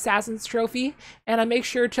and Assassin's Trophy, and I make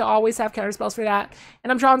sure to always have counterspells for that. And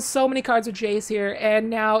I'm drawing so many cards with Jace here, and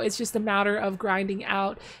now it's just a matter of grinding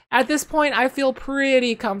out. At this point, I feel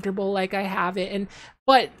pretty comfortable like I have it,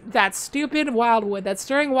 but that stupid Wildwood, that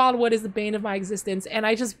Stirring Wildwood is the bane of my existence, and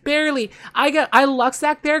I just barely, I luck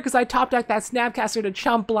stacked there because I top decked that Snapcaster to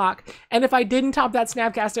chump block, and if I didn't top that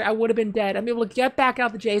Snapcaster, I would have been dead. I'm able to get back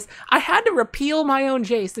out the Jace. I had to repeal my own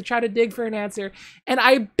Jace to try to dig for an answer, and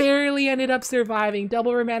I barely ended up surviving,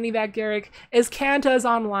 double remanding that Garrick as Kanta is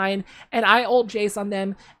online, and I ult Jace on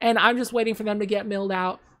them, and I'm just waiting for them to get milled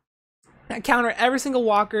out. I counter every single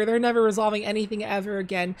walker. They're never resolving anything ever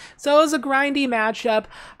again. So it was a grindy matchup.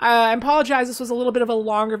 I apologize, this was a little bit of a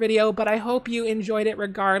longer video, but I hope you enjoyed it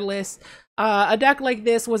regardless. A deck like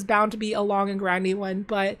this was bound to be a long and grindy one,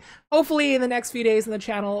 but hopefully in the next few days on the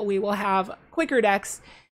channel, we will have quicker decks.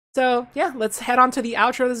 So yeah, let's head on to the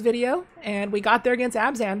outro of this video, and we got there against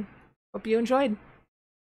Abzan. Hope you enjoyed.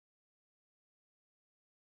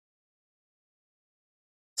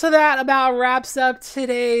 So that about wraps up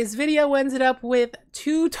today's video. We ended up with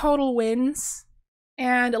 2 total wins.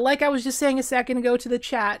 And like I was just saying a second ago to the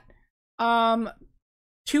chat, 2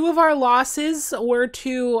 of our losses were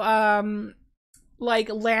to like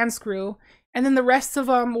land screw, and then the rest of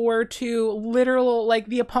them were to literal, like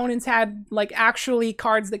the opponents had like actually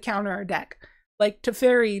cards that counter our deck, like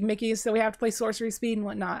Teferi, making it so we have to play sorcery speed and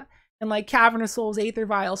whatnot, and like Cavernous Souls, Aether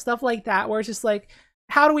Vial, stuff like that, where it's just like,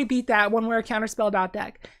 how do we beat that when we're a counterspell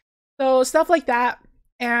deck? So stuff like that,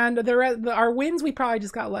 and our wins, we probably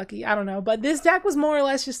just got lucky. I don't know, but this deck was more or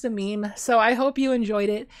less just a meme, so I hope you enjoyed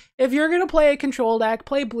it. If you're gonna play a control deck,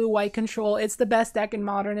 play blue-white control. It's the best deck in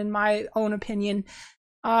Modern, in my own opinion.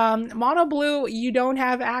 Mono blue, you don't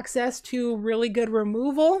have access to really good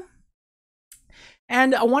removal.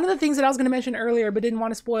 And one of the things that I was going to mention earlier but didn't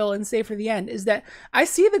want to spoil and save for the end is that I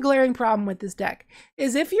see the glaring problem with this deck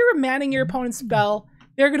is if you're manning your opponent's spell,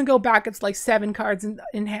 they're going to go back, it's like 7 cards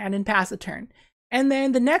in hand and pass a turn. And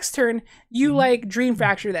then the next turn, you like Dream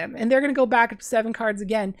Fracture them, and they're going to go back up to 7 cards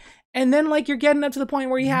again. And then like you're getting up to the point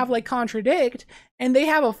where you have like Contradict, and they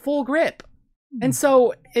have a full grip. And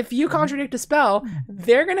so if you contradict a spell,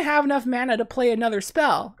 they're going to have enough mana to play another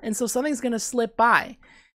spell. And so something's going to slip by.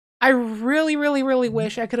 I really, really, really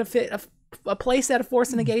wish I could have fit a play set of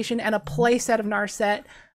Force Negation and a play set of Narset.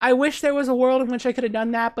 I wish there was a world in which I could have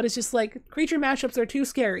done that, but it's just like creature matchups are too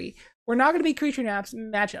scary. We're not going to be creature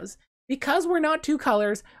matchups. Because we're not 2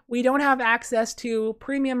 colors, we don't have access to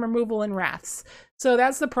premium removal and wraths. So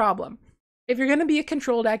that's the problem. If you're going to be a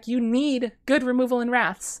control deck, you need good removal and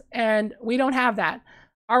wraths, and we don't have that.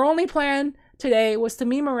 Our only plan today was to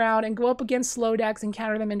meme around and go up against slow decks and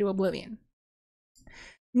counter them into oblivion.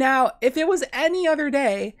 Now, if it was any other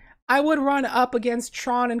day, I would run up against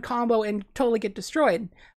Tron and combo and totally get destroyed.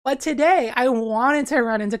 But today, I wanted to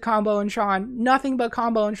run into combo and Tron, nothing but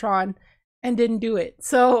combo and Tron, and didn't do it.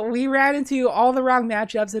 So we ran into all the wrong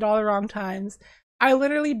matchups at all the wrong times. I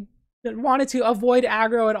literally wanted to avoid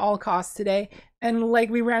aggro at all costs today, and like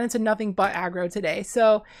we ran into nothing but aggro today.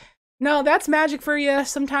 So no, that's magic for you.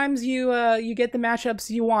 Sometimes you get the matchups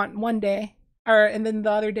you want one day, and then the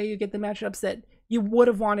other day you get the matchups that you would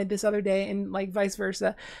have wanted this other day, and like vice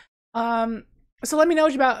versa. So let me know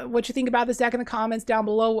what you think about this deck in the comments down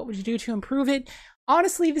below. What would you do to improve it?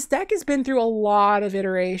 Honestly, this deck has been through a lot of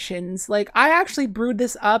iterations. Like, I actually brewed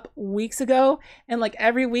this up weeks ago, and like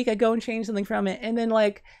every week I go and change something from it. And then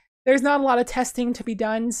like, there's not a lot of testing to be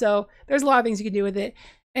done, so there's a lot of things you can do with it.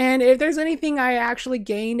 And if there's anything I actually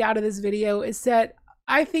gained out of this video, is that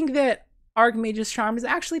I think that Archmage's Charm is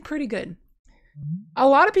actually pretty good. A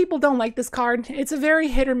lot of people don't like this card. It's a very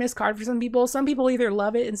hit or miss card for some people. Some people either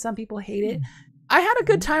love it and some people hate it. I had a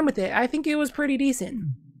good time with it. I think it was pretty decent.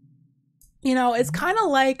 You know, it's kind of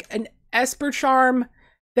like an Esper Charm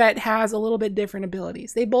that has a little bit different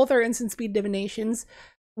abilities. They both are instant speed divinations.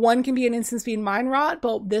 One can be an instant speed Mind Rot,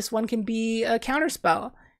 but this one can be a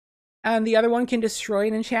counterspell. And the other one can destroy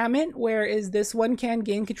an enchantment, whereas this one can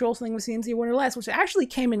gain control something with CMC 1 or less, which actually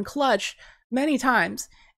came in clutch many times.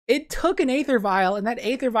 It took an Aether Vial, and that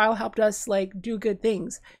Aether Vial helped us like do good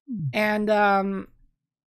things. And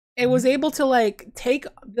it was able to like take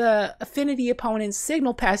the affinity opponent's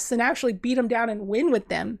signal pests and actually beat them down and win with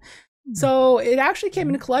them. So it actually came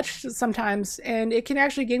in clutch sometimes, and it can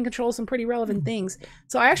actually gain control of some pretty relevant things.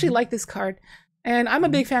 So I actually like this card, and I'm a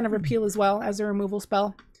big fan of Repeal as well as a removal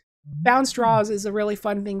spell. Bounce Draws is a really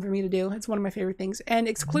fun thing for me to do. It's one of my favorite things, and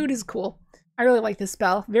Exclude is cool. I really like this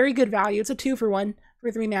spell. Very good value. It's a 2 for 1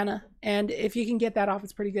 for 3 mana. And if you can get that off,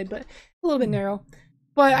 it's pretty good, but a little bit narrow.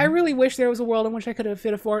 But I really wish there was a world in which I could have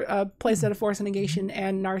fit a playset of Force Negation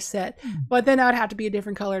and Narset. But then I'd have to be a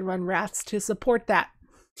different color and run Wraths to support that.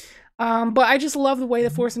 But I just love the way the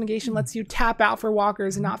Force Negation lets you tap out for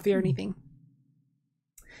walkers and not fear anything.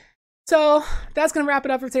 So that's going to wrap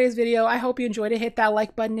it up for today's video. I hope you enjoyed it. Hit that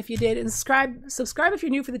like button if you did. And subscribe if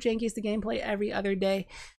you're new for the jankiest of gameplay every other day.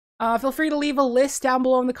 Feel free to leave a list down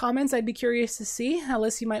below in the comments. I'd be curious to see a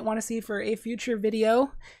list you might want to see for a future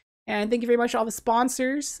video. And thank you very much to all the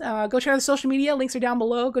sponsors. Go check out the social media. Links are down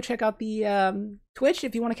below. Go check out the Twitch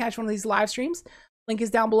if you want to catch one of these live streams. Link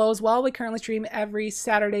is down below as well. We currently stream every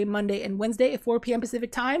Saturday, Monday, and Wednesday at 4 p.m.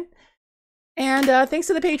 Pacific time. And thanks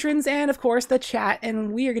to the patrons and, of course, the chat.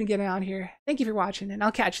 And we are going to get out here. Thank you for watching, and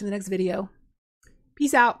I'll catch you in the next video.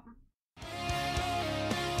 Peace out.